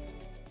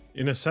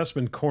 In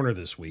Assessment Corner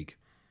this week,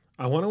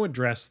 I want to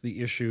address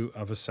the issue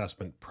of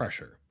assessment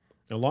pressure.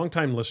 Now,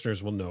 longtime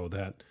listeners will know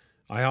that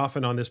I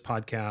often on this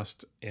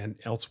podcast and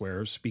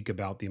elsewhere speak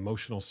about the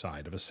emotional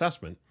side of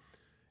assessment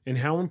and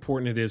how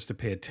important it is to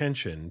pay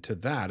attention to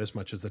that as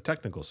much as the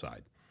technical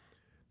side.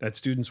 That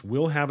students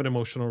will have an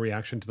emotional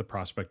reaction to the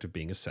prospect of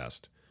being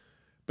assessed,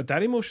 but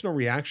that emotional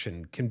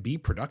reaction can be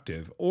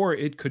productive or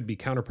it could be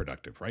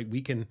counterproductive, right?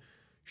 We can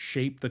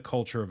shape the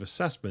culture of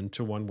assessment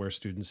to one where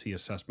students see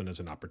assessment as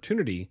an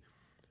opportunity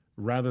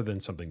rather than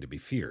something to be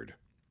feared.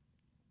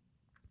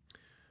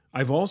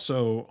 I've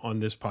also, on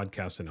this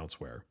podcast and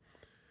elsewhere,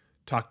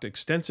 talked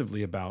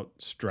extensively about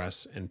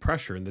stress and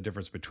pressure and the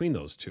difference between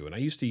those two. And I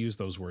used to use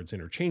those words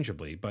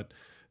interchangeably, but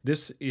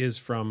this is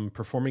from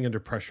Performing Under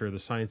Pressure, The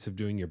Science of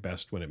Doing Your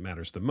Best When It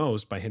Matters the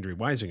Most by Henry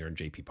Weisinger and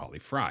J.P. Polly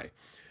Fry.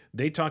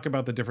 They talk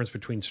about the difference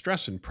between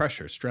stress and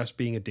pressure. Stress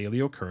being a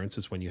daily occurrence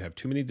is when you have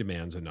too many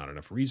demands and not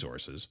enough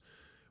resources,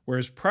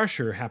 whereas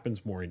pressure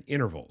happens more in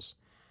intervals.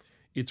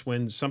 It's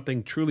when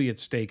something truly at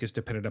stake is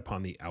dependent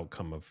upon the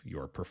outcome of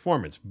your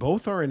performance.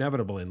 Both are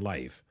inevitable in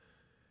life,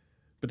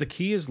 but the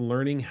key is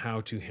learning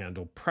how to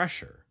handle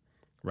pressure,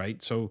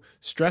 right? So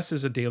stress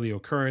is a daily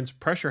occurrence.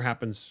 Pressure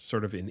happens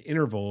sort of in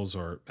intervals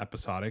or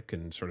episodic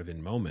and sort of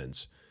in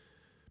moments,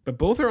 but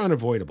both are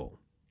unavoidable.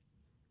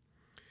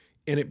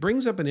 And it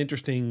brings up an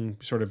interesting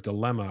sort of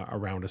dilemma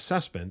around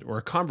assessment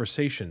or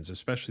conversations,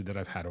 especially that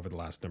I've had over the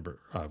last number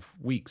of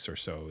weeks or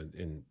so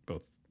in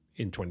both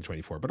in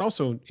 2024, but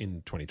also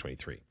in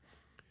 2023.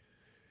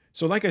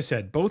 So like I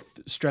said,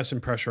 both stress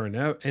and pressure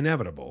are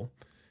inevitable.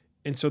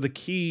 And so the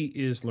key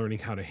is learning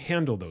how to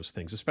handle those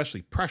things,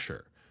 especially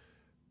pressure,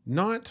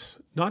 not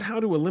how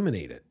to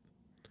eliminate it.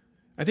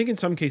 I think in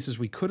some cases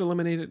we could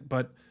eliminate it,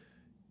 but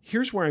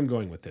here's where I'm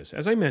going with this.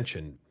 As I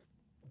mentioned,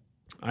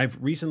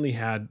 I've recently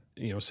had,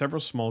 several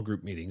small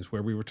group meetings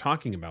where we were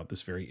talking about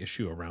this very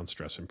issue around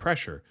stress and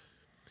pressure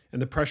and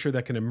the pressure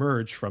that can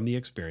emerge from the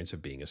experience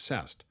of being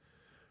assessed.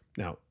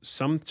 Now,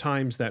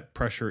 sometimes that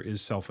pressure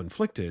is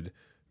self-inflicted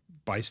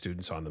by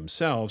students on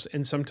themselves,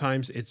 and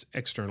sometimes it's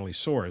externally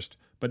sourced,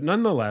 but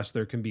nonetheless,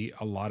 there can be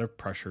a lot of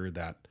pressure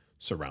that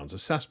surrounds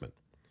assessment.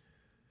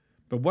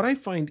 But what I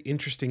find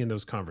interesting in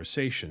those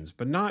conversations,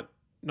 but not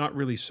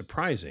really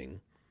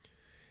surprising,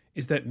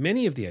 is that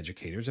many of the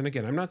educators, and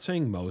again, I'm not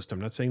saying most, I'm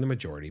not saying the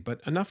majority,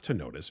 but enough to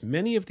notice,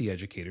 many of the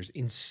educators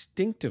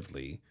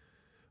instinctively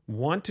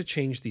want to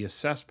change the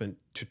assessment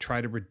to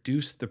try to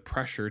reduce the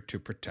pressure to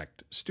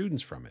protect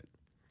students from it.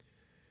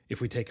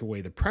 If we take away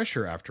the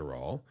pressure, after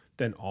all,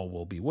 then all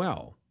will be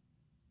well.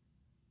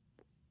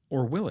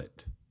 Or will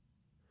it?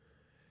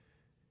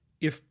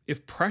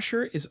 If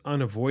pressure is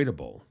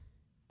unavoidable,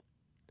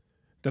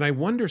 then I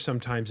wonder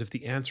sometimes if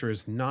the answer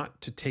is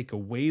not to take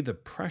away the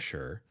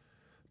pressure,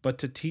 but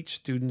to teach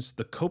students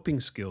the coping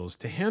skills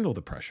to handle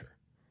the pressure.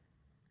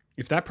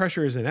 If that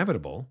pressure is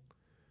inevitable,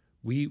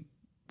 we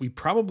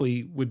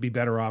probably would be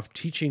better off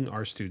teaching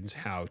our students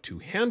how to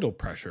handle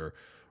pressure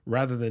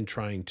rather than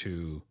trying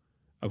to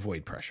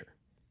avoid pressure.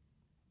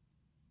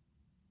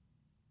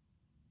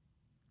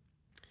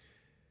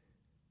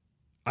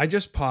 I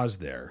just paused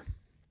there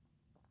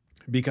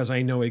because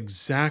I know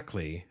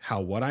exactly how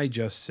what I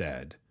just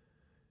said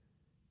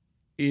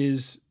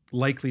is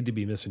likely to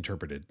be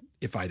misinterpreted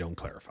if I don't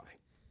clarify.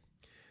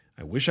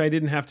 I wish I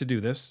didn't have to do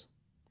this,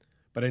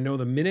 but I know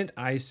the minute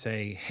I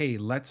say, hey,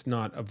 let's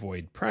not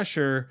avoid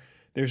pressure,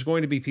 there's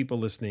going to be people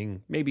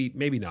listening,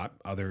 maybe not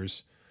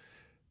others,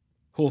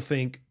 who'll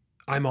think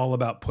I'm all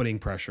about putting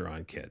pressure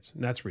on kids.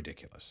 And that's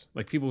ridiculous.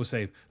 Like people will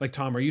say, like,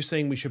 Tom, are you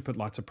saying we should put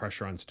lots of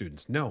pressure on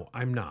students? No,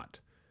 I'm not.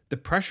 The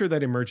pressure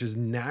that emerges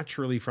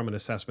naturally from an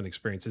assessment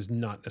experience is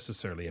not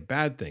necessarily a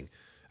bad thing.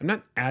 I'm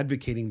not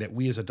advocating that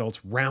we as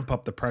adults ramp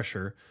up the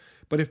pressure,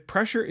 but if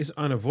pressure is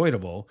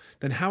unavoidable,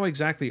 then how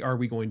exactly are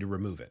we going to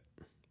remove it,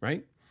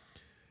 right?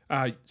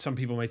 Some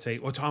people might say,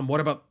 well, Tom, what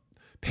about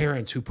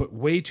parents who put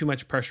way too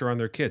much pressure on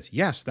their kids?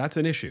 Yes, that's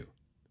an issue.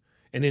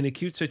 And in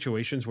acute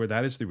situations where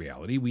that is the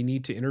reality, we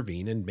need to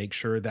intervene and make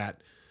sure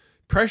that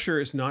pressure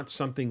is not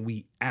something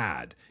we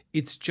add.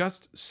 It's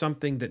just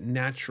something that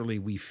naturally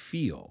we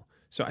feel.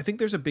 So I think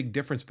there's a big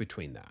difference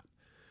between that.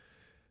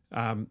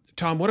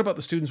 Tom, what about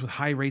the students with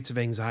high rates of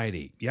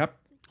anxiety? Yep,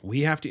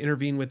 we have to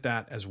intervene with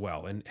that as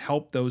well and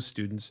help those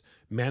students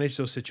manage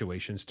those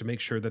situations to make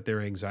sure that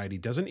their anxiety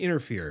doesn't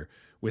interfere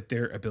with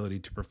their ability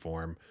to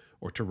perform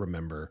or to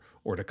remember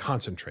or to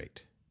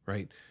concentrate,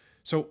 right?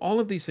 So all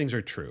of these things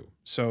are true.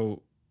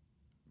 So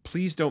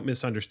please don't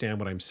misunderstand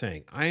what I'm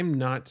saying. I'm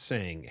not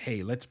saying,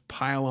 hey, let's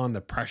pile on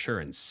the pressure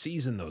and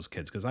season those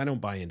kids, because I don't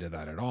buy into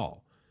that at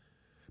all.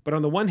 But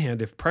on the one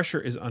hand, if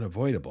pressure is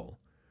unavoidable,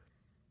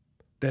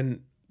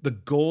 then the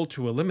goal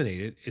to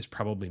eliminate it is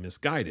probably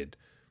misguided,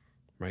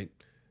 right?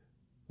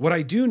 What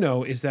I do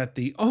know is that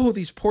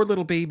these poor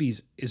little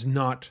babies is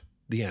not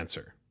the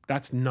answer.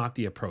 That's not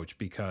the approach,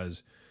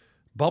 because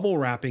bubble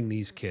wrapping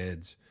these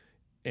kids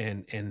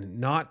and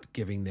not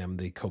giving them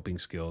the coping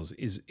skills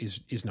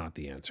is not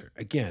the answer.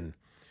 Again,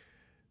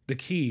 the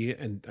key,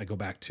 and I go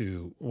back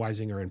to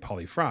Weisinger and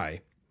Polly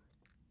Fry,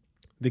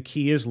 the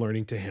key is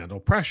learning to handle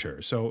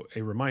pressure. So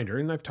a reminder,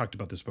 and I've talked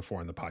about this before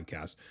on the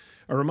podcast,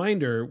 a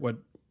reminder, what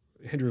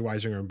Henry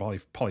Weisinger and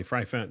Polly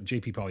Fry found,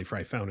 JP Polly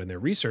Fry found in their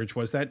research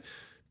was that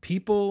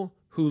people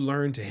who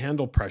learn to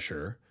handle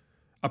pressure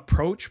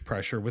approach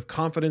pressure with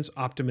confidence,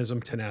 optimism,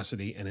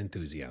 tenacity, and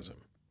enthusiasm.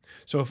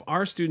 So if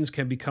our students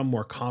can become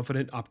more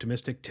confident,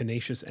 optimistic,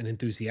 tenacious, and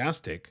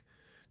enthusiastic,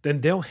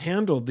 then they'll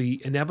handle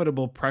the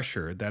inevitable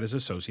pressure that is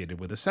associated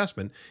with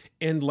assessment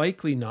and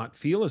likely not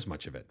feel as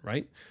much of it,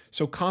 right?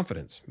 So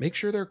confidence, make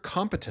sure they're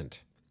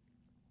competent.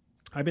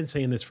 I've been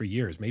saying this for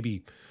years,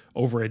 maybe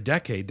over a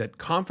decade, that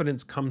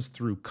confidence comes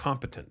through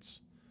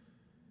competence.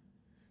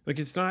 Like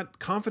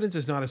confidence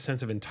is not a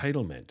sense of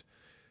entitlement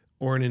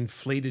or an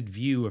inflated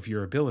view of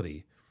your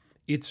ability.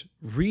 It's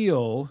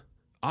real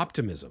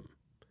optimism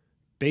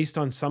based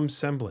on some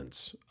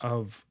semblance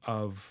of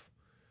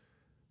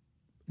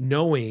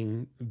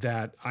knowing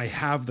that I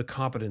have the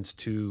competence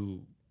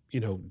to,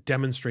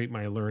 demonstrate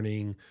my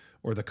learning,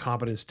 or the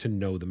competence to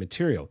know the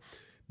material.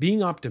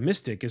 Being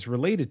optimistic is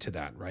related to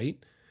that, right?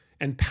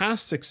 And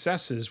past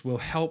successes will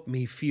help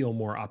me feel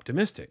more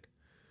optimistic.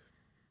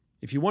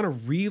 If you want to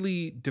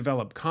really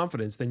develop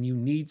confidence, then you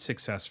need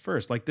success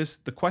first. Like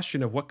the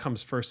question of what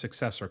comes first,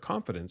 success or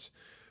confidence?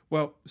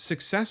 Well,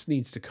 success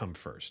needs to come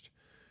first,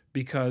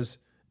 because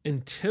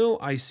until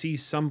I see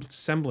some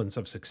semblance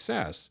of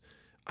success,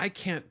 I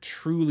can't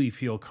truly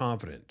feel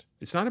confident.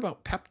 It's not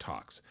about pep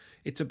talks.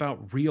 It's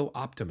about real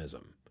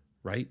optimism,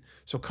 right?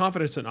 So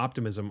confidence and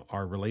optimism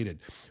are related.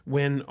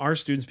 When our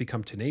students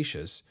become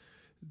tenacious,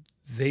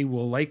 they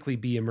will likely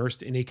be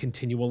immersed in a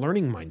continual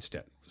learning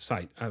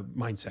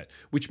mindset,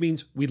 which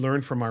means we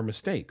learn from our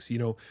mistakes.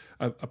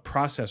 A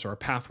process or a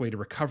pathway to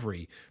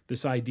recovery,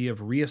 this idea of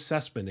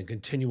reassessment and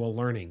continual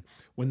learning.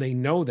 When they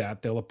know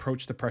that, they'll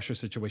approach the pressure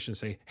situation and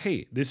say,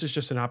 hey, this is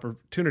just an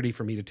opportunity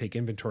for me to take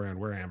inventory on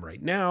where I am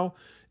right now,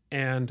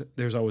 and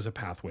there's always a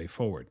pathway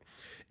forward.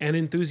 And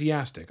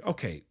enthusiastic.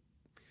 Okay,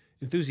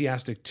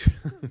 enthusiastic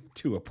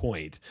to a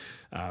point.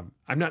 I'm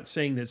not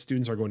saying that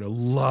students are going to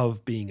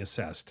love being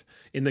assessed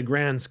in the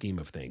grand scheme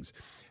of things.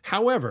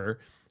 However,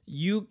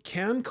 you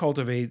can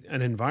cultivate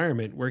an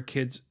environment where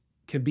kids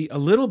can be a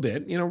little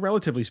bit,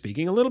 relatively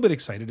speaking, a little bit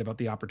excited about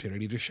the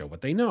opportunity to show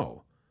what they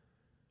know.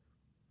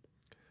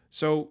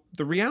 So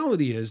the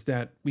reality is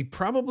that we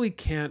probably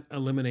can't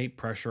eliminate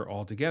pressure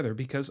altogether,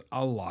 because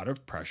a lot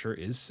of pressure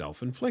is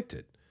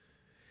self-inflicted.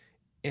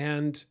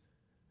 And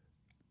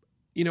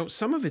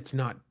some of it's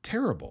not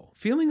terrible.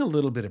 Feeling a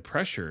little bit of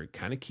pressure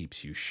kind of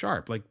keeps you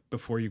sharp, like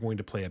before you're going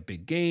to play a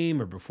big game,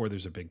 or before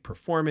there's a big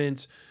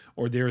performance,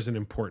 or there's an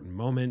important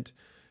moment.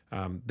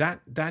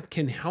 That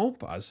can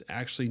help us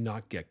actually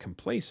not get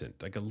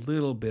complacent, like a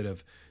little bit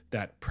of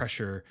that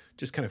pressure,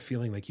 just kind of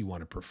feeling like you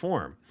want to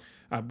perform.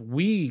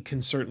 We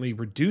can certainly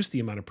reduce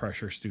the amount of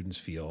pressure students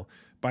feel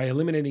by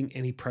eliminating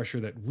any pressure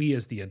that we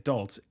as the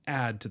adults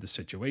add to the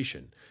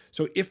situation.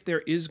 So if there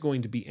is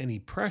going to be any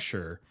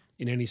pressure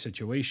in any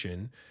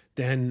situation,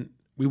 then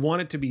we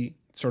want it to be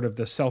sort of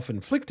the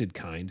self-inflicted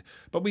kind,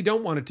 but we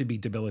don't want it to be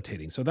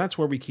debilitating. So that's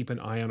where we keep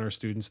an eye on our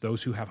students,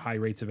 those who have high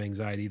rates of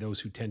anxiety, those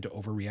who tend to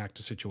overreact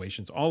to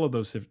situations, all of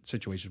those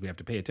situations we have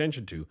to pay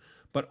attention to.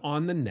 But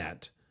on the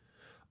net,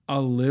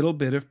 a little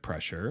bit of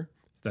pressure,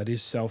 that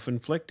is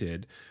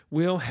self-inflicted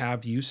will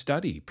have you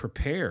study,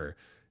 prepare,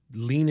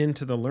 lean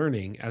into the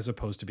learning as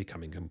opposed to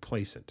becoming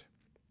complacent.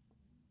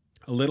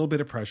 A little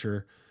bit of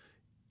pressure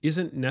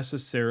isn't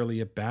necessarily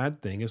a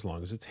bad thing as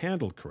long as it's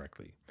handled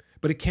correctly,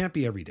 but it can't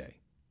be every day.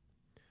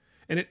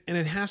 And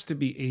it has to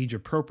be age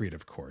appropriate,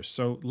 of course.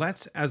 So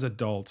let's, as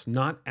adults,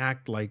 not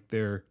act like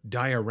their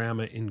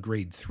diorama in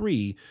grade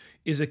 3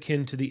 is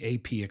akin to the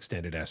AP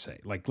extended essay.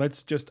 Like,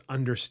 let's just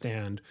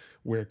understand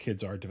where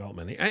kids are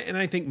developmentally. And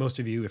I think most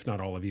of you, if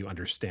not all of you,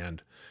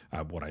 understand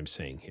what I'm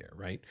saying here,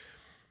 right?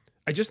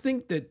 I just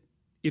think that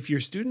if your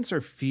students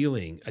are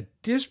feeling a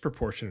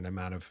disproportionate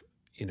amount of,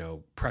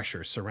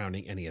 pressure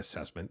surrounding any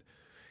assessment,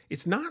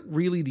 it's not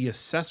really the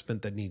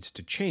assessment that needs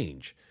to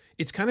change.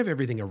 It's kind of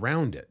everything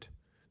around it.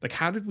 Like,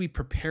 how did we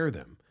prepare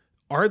them?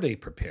 Are they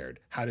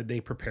prepared? How did they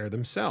prepare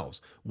themselves?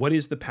 What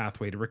is the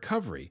pathway to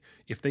recovery?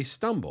 If they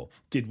stumble,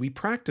 did we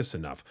practice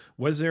enough?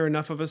 Was there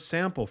enough of a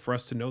sample for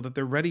us to know that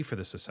they're ready for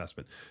this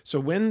assessment? So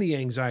when the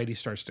anxiety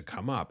starts to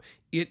come up,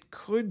 it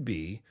could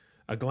be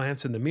a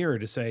glance in the mirror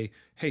to say,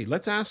 hey,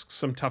 let's ask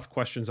some tough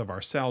questions of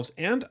ourselves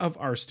and of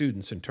our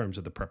students in terms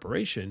of the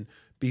preparation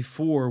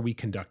before we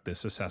conduct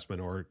this assessment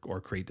or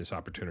create this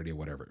opportunity or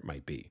whatever it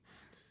might be.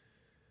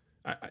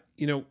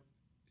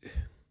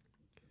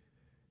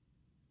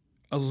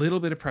 A little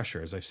bit of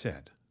pressure, as I've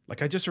said.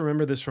 Like, I just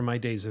remember this from my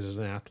days as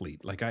an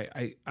athlete. Like,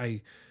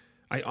 I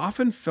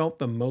often felt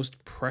the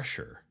most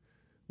pressure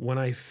when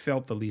I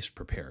felt the least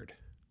prepared.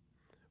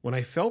 When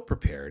I felt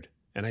prepared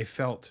and I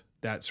felt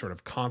that sort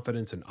of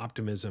confidence and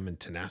optimism and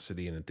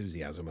tenacity and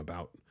enthusiasm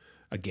about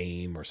a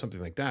game or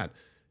something like that,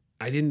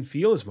 I didn't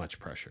feel as much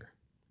pressure.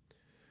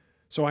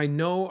 So I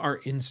know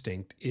our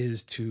instinct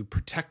is to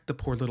protect the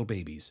poor little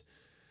babies.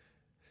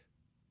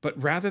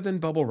 But rather than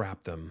bubble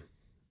wrap them,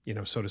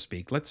 so to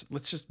speak, let's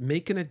just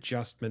make an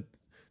adjustment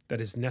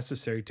that is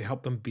necessary to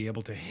help them be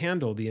able to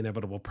handle the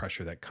inevitable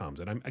pressure that comes.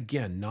 And I'm,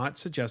 again, not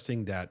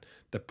suggesting that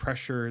the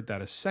pressure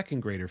that a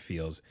second grader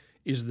feels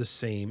is the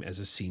same as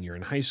a senior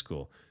in high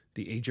school.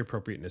 The age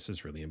appropriateness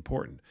is really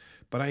important.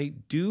 But I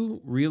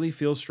do really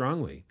feel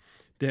strongly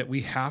that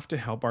we have to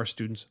help our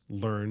students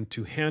learn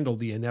to handle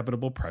the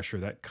inevitable pressure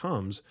that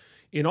comes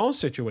in all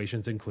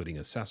situations, including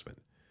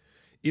assessment.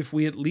 If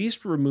we at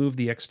least remove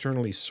the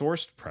externally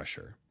sourced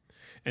pressure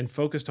and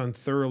focused on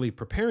thoroughly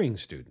preparing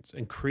students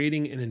and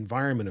creating an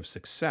environment of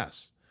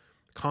success,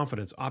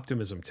 confidence,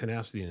 optimism,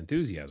 tenacity, and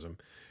enthusiasm,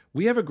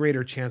 we have a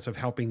greater chance of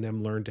helping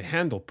them learn to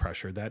handle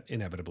pressure that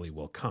inevitably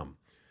will come.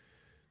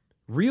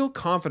 Real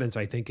confidence,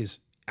 I think,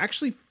 is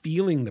actually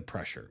feeling the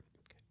pressure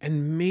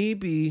and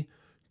maybe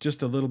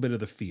just a little bit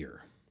of the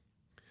fear,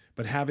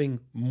 but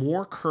having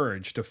more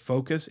courage to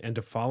focus and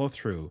to follow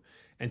through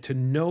and to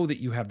know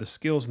that you have the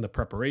skills and the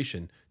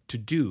preparation to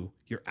do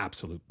your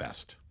absolute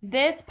best.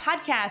 This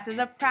podcast is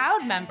a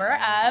proud member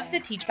of the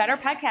Teach Better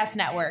Podcast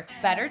Network.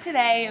 Better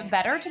today,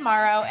 better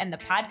tomorrow, and the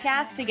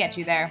podcast to get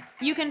you there.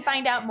 You can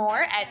find out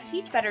more at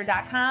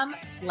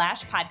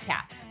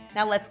teachbetter.com/podcasts.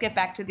 Now let's get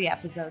back to the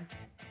episode.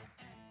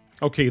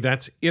 Okay,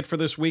 that's it for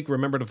this week.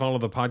 Remember to follow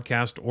the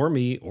podcast or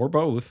me or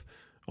both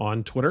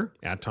on Twitter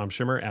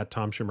 @TomSchimmer,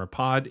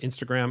 @TomSchimmerPod,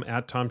 Instagram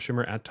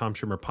 @TomSchimmer,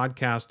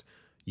 @TomSchimmerPodcast,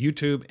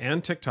 YouTube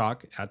and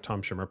TikTok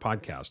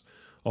 @TomSchimmerPodcast.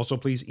 Also,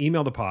 please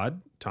email the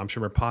pod,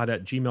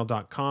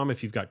 tomschimmerpod@gmail.com,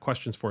 if you've got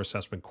questions for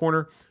Assessment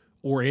Corner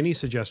or any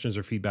suggestions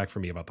or feedback for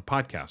me about the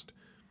podcast.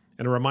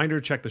 And a reminder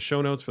to check the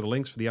show notes for the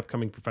links for the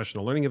upcoming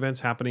professional learning events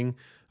happening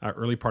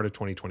early part of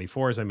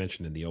 2024, as I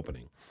mentioned in the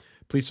opening.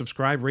 Please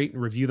subscribe, rate,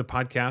 and review the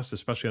podcast,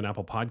 especially on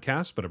Apple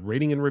Podcasts, but a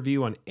rating and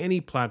review on any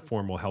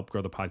platform will help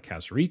grow the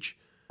podcast's reach.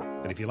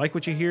 And if you like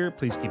what you hear,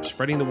 please keep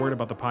spreading the word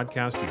about the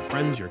podcast to your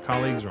friends, your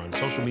colleagues, or on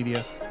social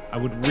media. I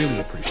would really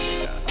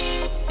appreciate that.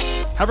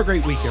 Have a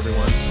great week,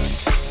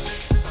 everyone.